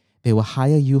touch, they will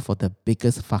hire you for the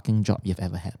biggest fucking job you've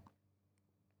ever had.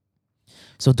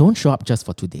 So don't show up just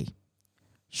for today.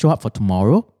 Show up for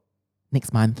tomorrow,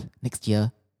 next month, next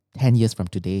year, 10 years from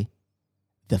today,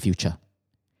 the future.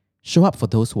 Show up for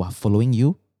those who are following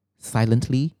you,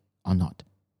 silently or not.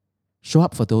 Show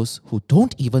up for those who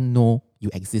don't even know you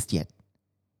exist yet.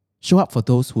 Show up for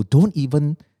those who don't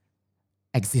even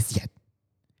exist yet.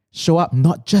 Show up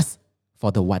not just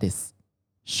for the what is.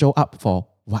 Show up for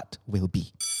what will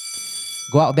be.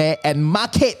 Go out there and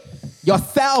market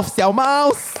yourself, Xiao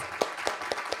Mouse.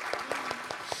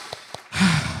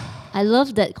 I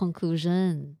love that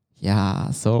conclusion.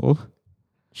 Yeah, so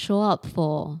Show up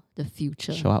for the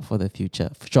future. show up for the future.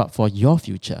 Show up for your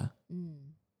future.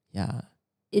 Yeah.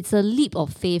 It's a leap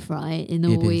of faith, right? In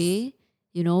a It is. way,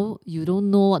 you don't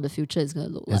know what the future is going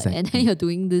to look like. And Exactly. then you're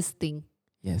doing this thing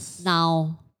Yes.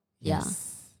 now. Yeah.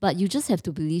 Yes. But you just have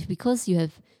to believe because we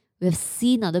have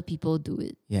seen other people do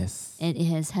it. Yes. And it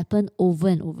has happened over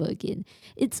and over again.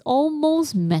 It's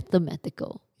almost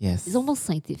mathematical. Yes. It's almost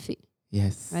scientific,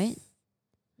 Yes. right?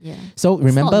 Yeah. So not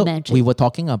remember, magic. we were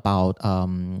talking about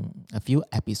a few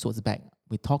episodes back.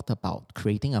 We talked about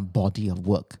creating a body of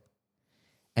work,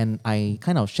 and I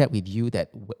kind of shared with you that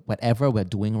whatever we're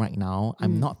doing right now,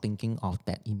 I'm not thinking of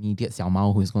that immediate Xiao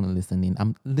Mao who is going to listen in.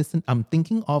 I'm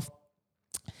thinking of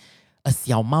a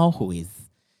Xiao Mao who is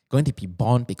going to be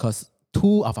born because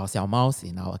 2 of our Xiao Maos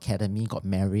in our academy got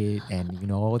married and,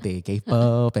 they gave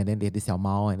birth and then they had this Xiao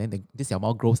Mao and then this Xiao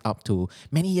Mao grows up to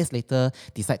many years later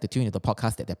decide to tune into the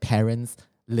podcast that their parents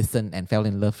listened and fell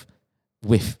in love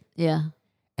with. Yeah.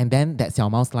 And then that Xiao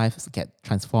Mao's life get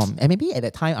transformed. And maybe at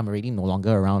that time, I'm already no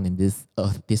longer around in this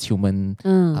earth, this human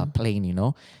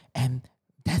plane, And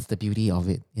that's the beauty of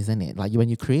it, isn't it? Like when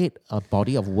you create a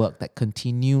body of work that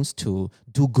continues to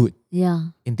do good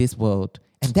in this world,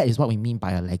 and that is what we mean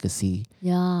by a legacy,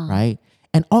 Yeah. right?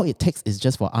 And all it takes is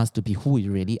just for us to be who we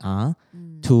really are,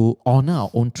 to honor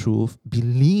our own truth,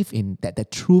 believe in that the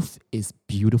truth is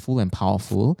beautiful and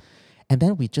powerful, and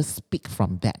then we just speak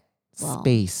from that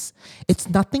space. It's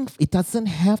nothing, it doesn't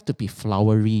have to be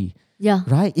flowery. Yeah.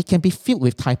 Right? It can be filled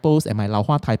with typos and my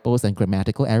Laohua typos and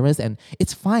grammatical errors, and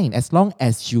it's fine as long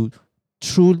as you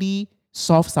truly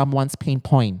solve someone's pain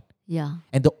point. Yeah.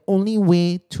 And the only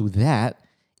way to that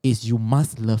is you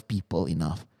must love people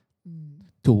enough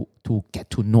to get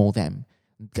to know them,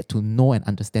 get to know and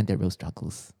understand their real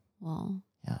struggles. Wow.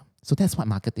 Yeah. So that's what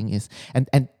marketing is.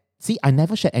 And see, I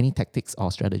never shared any tactics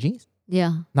or strategies.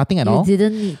 Yeah. Nothing at You all.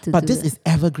 didn't need to But do this that. is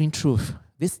evergreen truth.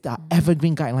 These are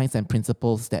evergreen guidelines and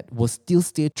principles that will still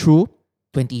stay true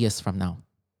 20 years from now.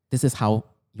 This is how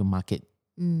you market.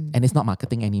 And it's not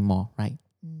marketing anymore, right?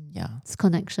 Yeah, It's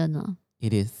connection.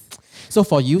 it is. So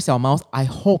for you, Xiao Mouse, I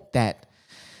hope that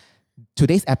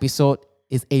today's episode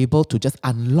is able to just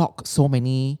unlock so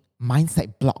many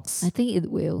mindset blocks. I think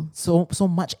it will. So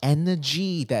much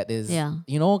energy that is,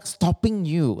 stopping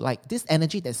you. Like this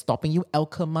energy that's stopping you,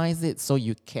 alchemize it so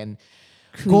you can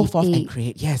go forth and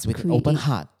create. Yes, with an open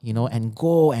heart, and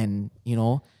go and,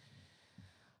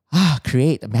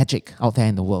 create magic out there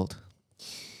in the world.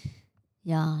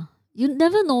 Yeah. You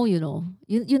never know,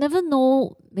 You never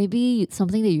know, maybe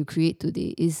something that you create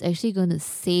today is actually going to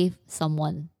save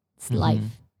someone's life.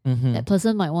 That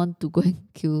person might want to go and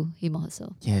kill him or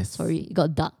herself. Yes. Sorry, it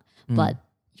got dark. But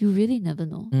you really never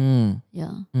know.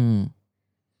 Yeah.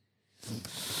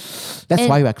 That's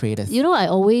why we are creators. I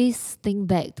always think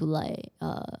back to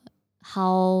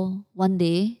how one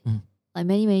day, like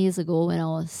many, many years ago when I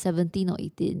was 17 or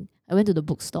 18, I went to the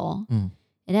bookstore and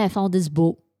then I found this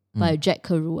book by Jack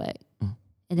Kerouac.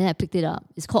 And then I picked it up.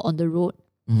 It's called On the Road.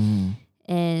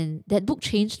 And that book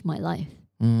changed my life.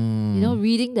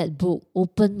 Reading that book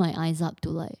opened my eyes up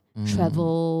to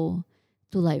travel,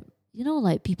 to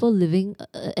people living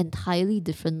an entirely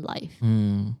different life.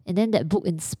 And then that book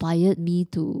inspired me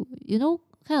to,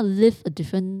 kind of live a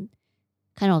different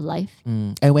kind of life.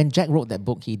 And when Jack wrote that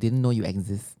book, he didn't know you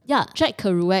exist. Yeah, Jack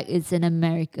Kerouac is an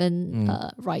American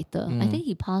writer. I think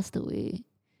he passed away,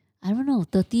 I don't know,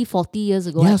 30, 40 years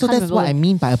ago. Yeah, so that's what I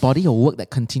mean by a body of work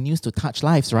that continues to touch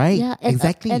lives, right? Yeah, and,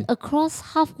 exactly. And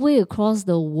halfway across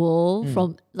the world,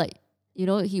 from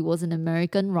he was an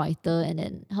American writer, and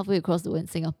then halfway across the world in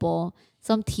Singapore,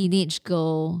 some teenage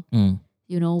girl,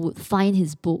 would find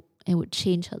his book and would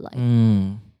change her life.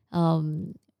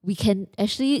 We can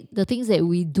actually, the things that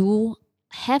we do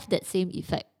have that same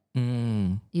effect,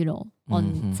 on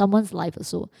someone's life or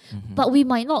so. But we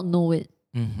might not know it.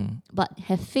 But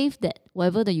have faith that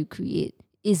whatever that you create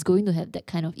is going to have that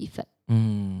kind of effect.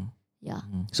 Yeah.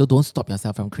 So don't stop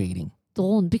yourself from creating.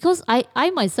 Don't. Because I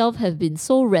myself have been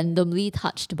so randomly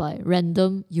touched by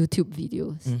random YouTube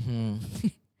videos.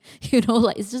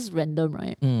 It's just random,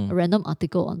 right? A random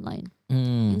article online.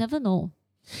 You never know.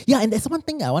 Yeah, and there's one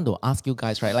thing I want to ask you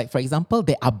guys, right? Like, for example,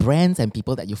 there are brands and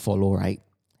people that you follow, right?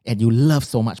 And you love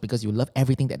so much because you love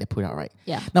everything that they put out, right?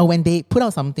 Yeah. Now, when they put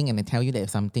out something and they tell you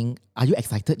there's something, are you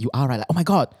excited? You are, right? Like, oh my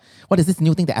God, what is this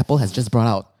new thing that Apple has just brought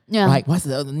out? Yeah. Right? What's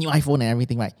the new iPhone and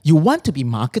everything, right? You want to be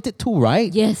marketed too,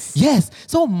 right? Yes. Yes.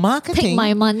 So marketing... Take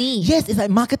my money. Yes, it's like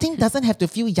marketing doesn't have to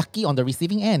feel yucky on the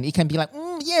receiving end. It can be like,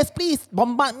 yes, please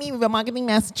bombard me with your marketing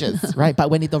messages, right? But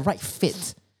when it's the right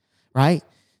fit, right?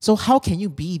 So how can you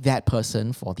be that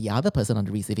person for the other person on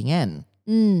the receiving end?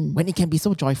 When it can be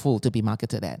so joyful to be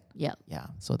marketed at. Yeah. Yeah,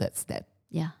 so that's that.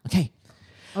 Yeah. Okay.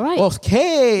 All right.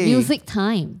 Okay. Music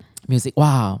time. Music.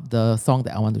 Wow, the song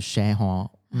that I want to share,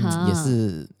 也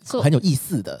是很有意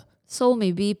思的. So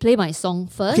maybe play my song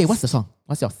first. Okay, what's the song?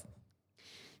 What's yours?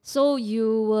 So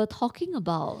you were talking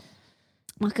about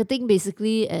marketing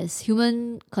basically as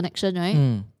human connection,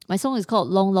 right? My song is called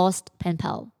Long Lost Pen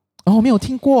Pal. Oh, 没有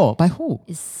听过. By who?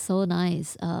 It's so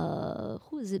nice.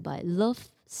 Who is it by? Love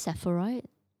Safarite?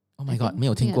 Oh my God, 没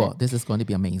有听过. This is going to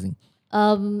be amazing.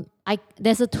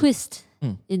 There's a twist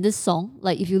in this song.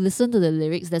 Like if you listen to the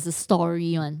lyrics, there's a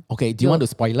story one. Okay, do you want to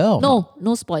spoiler? Or not?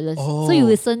 No spoilers. So you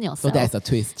listen yourself. So there's a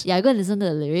twist. Yeah, go and listen to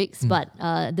the lyrics. But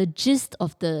the gist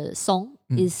of the song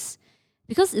is,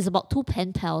 because it's about two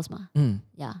pen pals,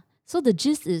 yeah. So the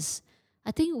gist is,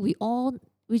 I think we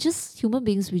just human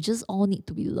beings, we just all need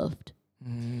to be loved.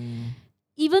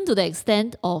 Even to the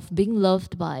extent of being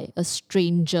loved by a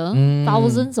stranger,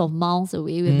 thousands of miles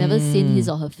away, we've never seen his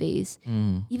or her face.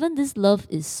 Even this love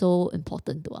is so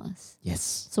important to us.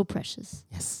 Yes. So precious.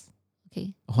 Yes.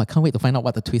 Okay. Oh, I can't wait to find out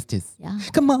what the twist is. Yeah.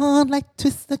 Come on, like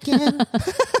twist again.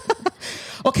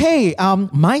 Okay,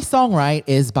 my song, right,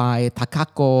 is by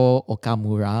Takako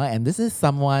Okamura. And this is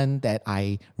someone that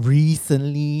I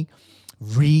recently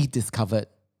rediscovered.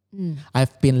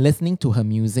 I've been listening to her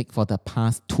music for the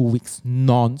past 2 weeks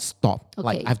non-stop. Okay.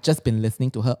 Like I've just been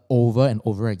listening to her over and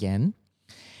over again.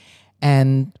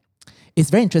 And it's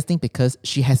very interesting because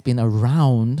she has been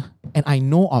around and I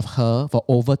know of her for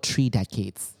over 3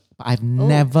 decades. But I've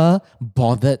never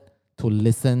bothered to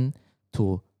listen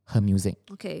to her music.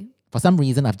 Okay. For some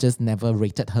reason, I've just never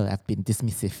rated her. I've been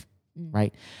dismissive,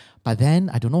 right? But then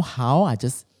I don't know how, I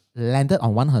just landed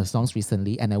on one of her songs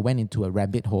recently and I went into a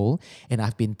rabbit hole and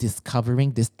I've been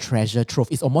discovering this treasure trove.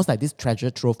 It's almost like this treasure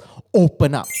trove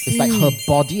open up. It's like her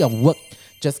body of work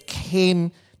just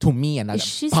came to me and I Is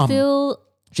she bam. still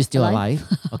She's still alive,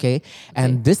 okay?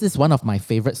 And this is one of my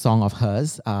favorite songs of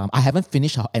hers. I haven't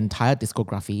finished her entire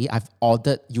discography.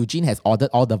 Eugene has ordered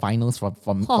all the vinyls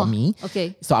for me.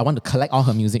 Okay. So I want to collect all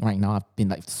her music right now. I've been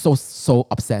like so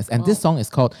obsessed. And this song is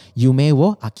called Yume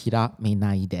wo Akira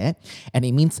Menai de. And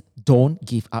it means don't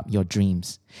give up your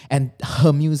dreams. And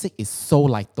her music is so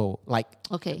lighto. Like,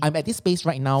 Okay. I'm at this space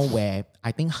right now where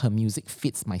I think her music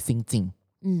fits my singing.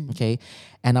 Okay,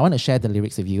 and I want to share the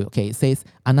lyrics with you. Okay, it says,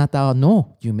 "Anata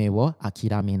no yume wo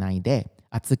akiramenai de,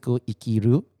 atsuku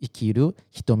ikiru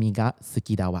hitomi ga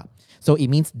suki da wa." So it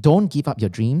means don't give up your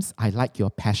dreams. I like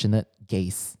your passionate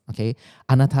gaze. Okay,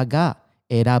 anata ga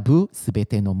erabu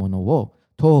subete no mono wo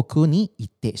toku ni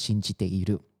itte shinjite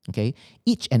iru. Okay,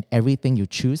 each and everything you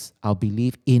choose, I'll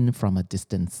believe in from a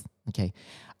distance. Okay,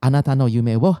 anata no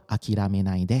yume wo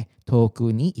akiramenai de,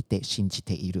 toku ni itte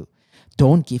shinjite iru.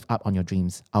 Don't give up on your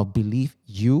dreams. I'll believe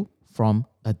you from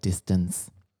a distance.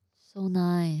 So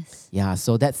nice. Yeah,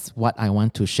 so that's what I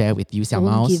want to share with you, Xiao Don't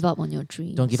Maos. give up on your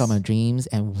dreams. Don't give up on your dreams.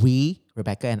 And we,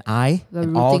 Rebecca and I, We're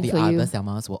and all rooting the for other you. Xiao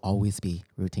Maos will always be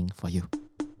rooting for you.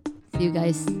 See you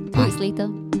guys 2 Bye. weeks later.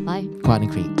 Bye. Go out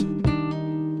and create.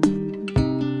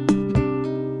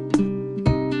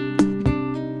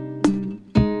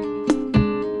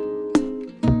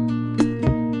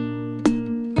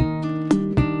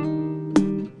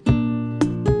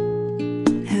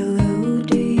 Hello,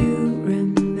 do you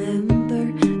remember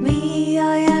me?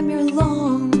 I am your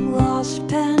long-lost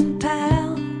pen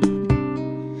pal.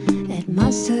 It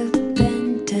must have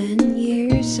been 10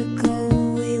 years ago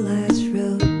we last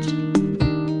wrote.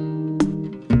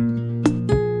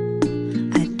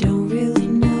 I don't really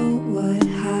know what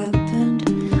happened.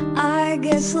 I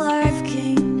guess life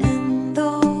came in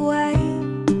the way.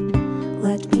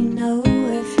 Let me know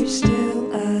if you're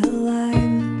still alive.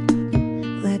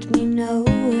 Let me know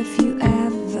if you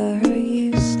ever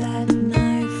use that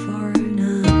knife or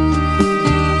not.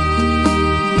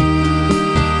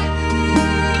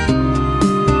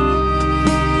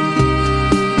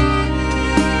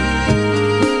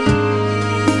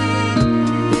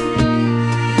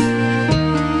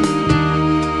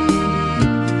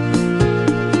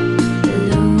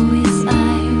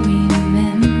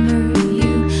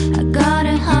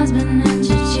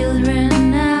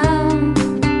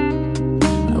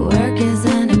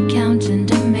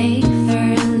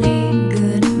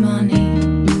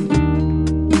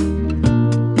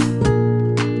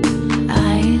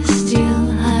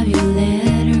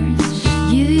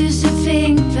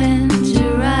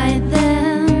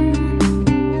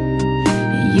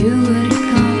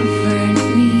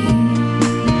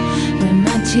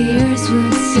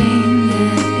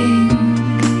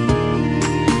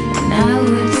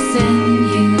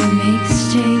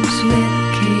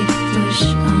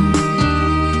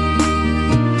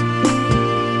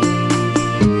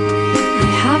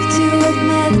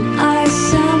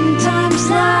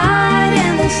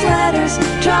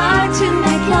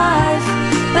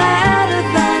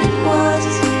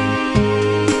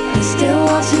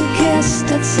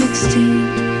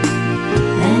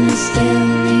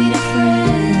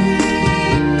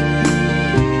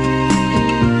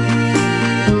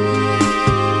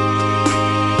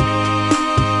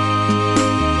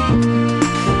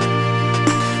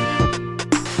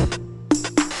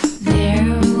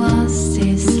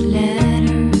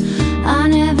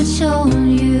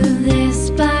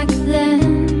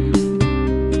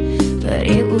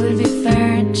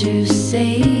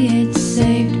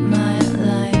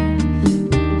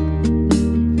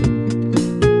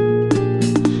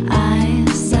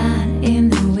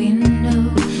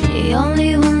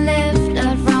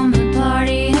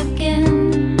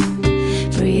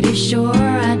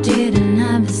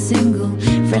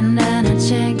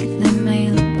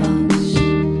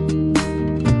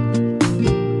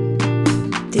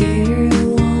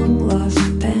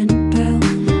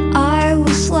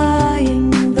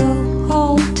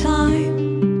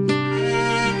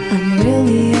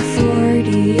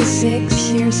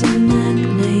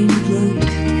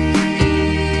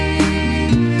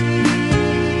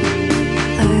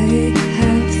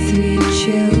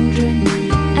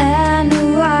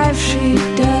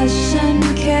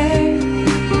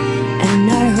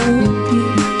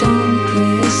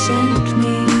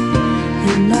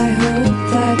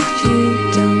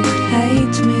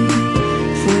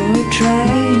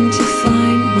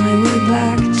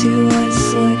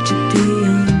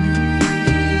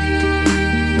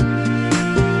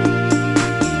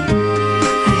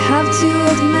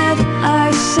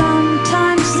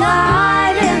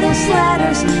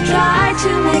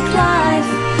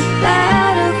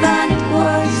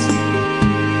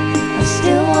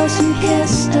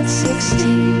 16,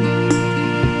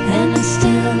 and I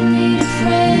still need a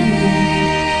friend.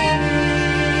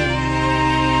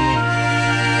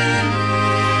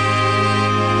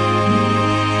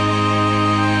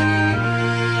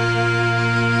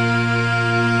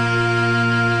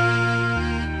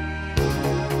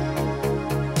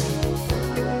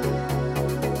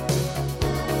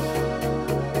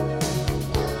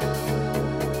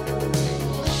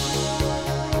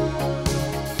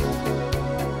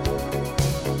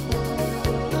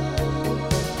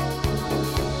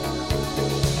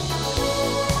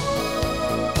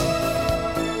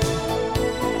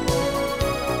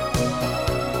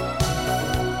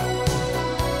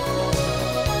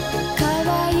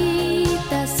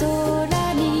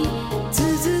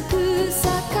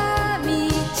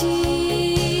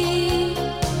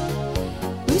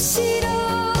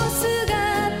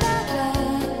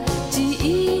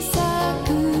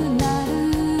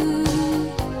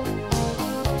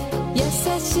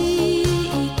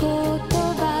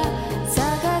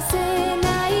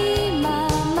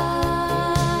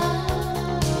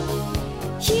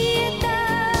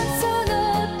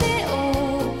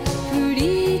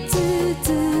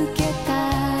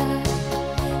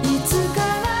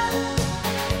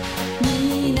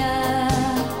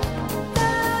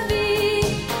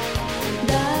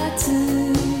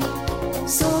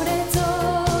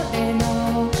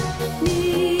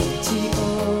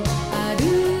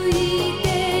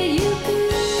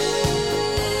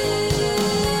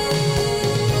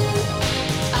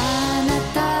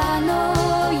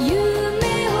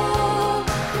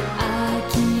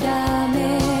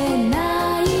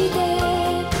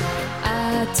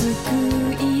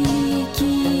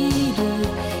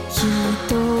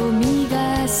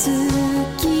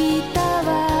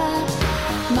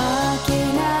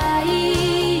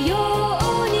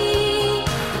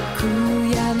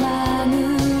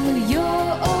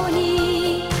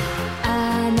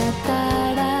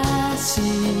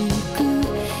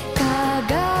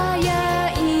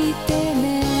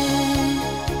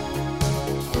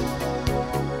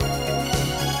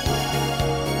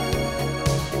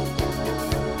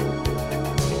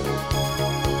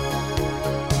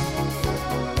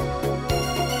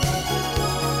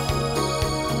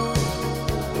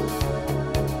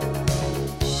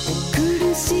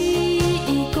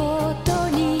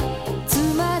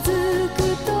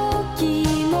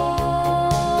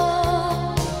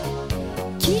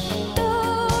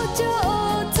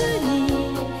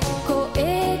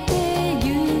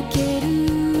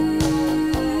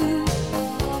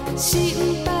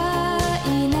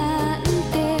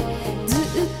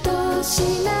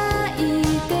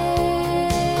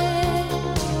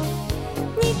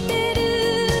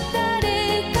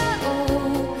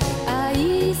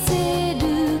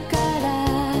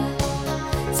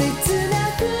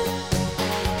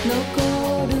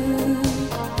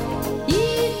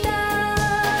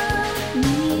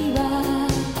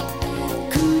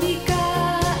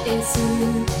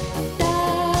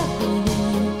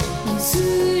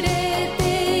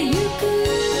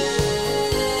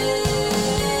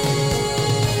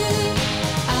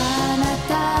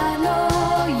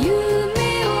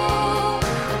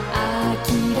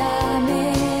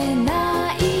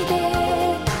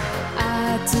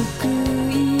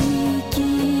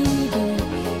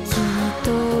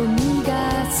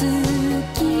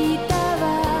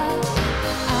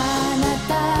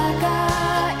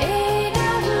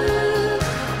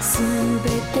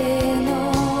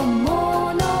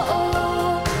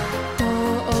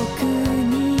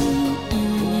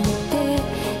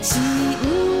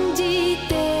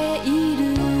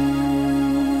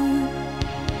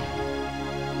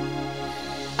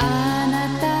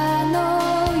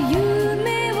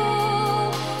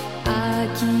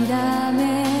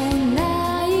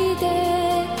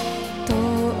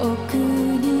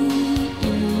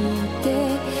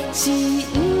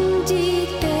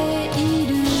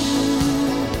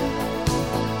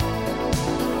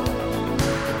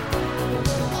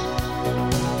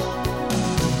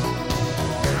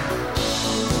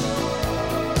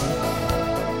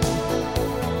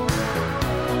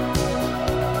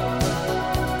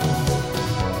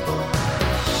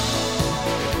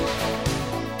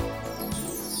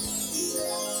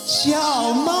小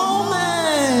猫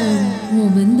们，我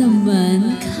们的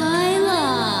门开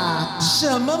了。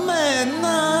什么门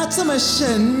呢？这么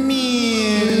神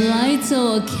秘。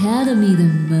Lighto Academy 的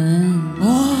门。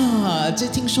哇，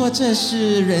听说这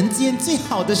是人间最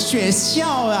好的学校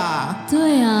啊！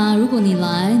对啊，如果你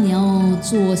来，你要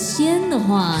做仙的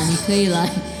话，你可以来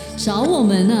找我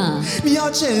们啊。你要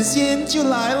成仙就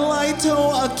来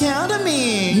Lighto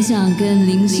Academy。你想跟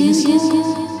灵仙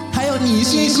姑，还有你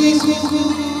仙姑，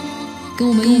跟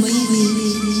我们一起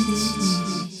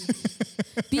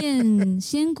变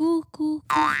仙姑姑，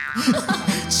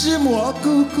吃蘑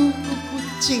菇菇，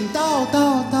请到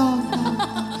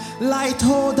来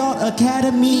偷到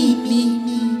Academy，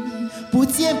不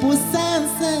见不散，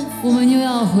我们又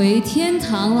要回天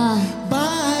堂了。拜。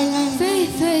飞，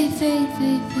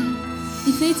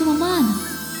你飞这么慢啊？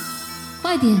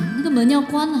快点，那个门要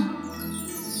关了。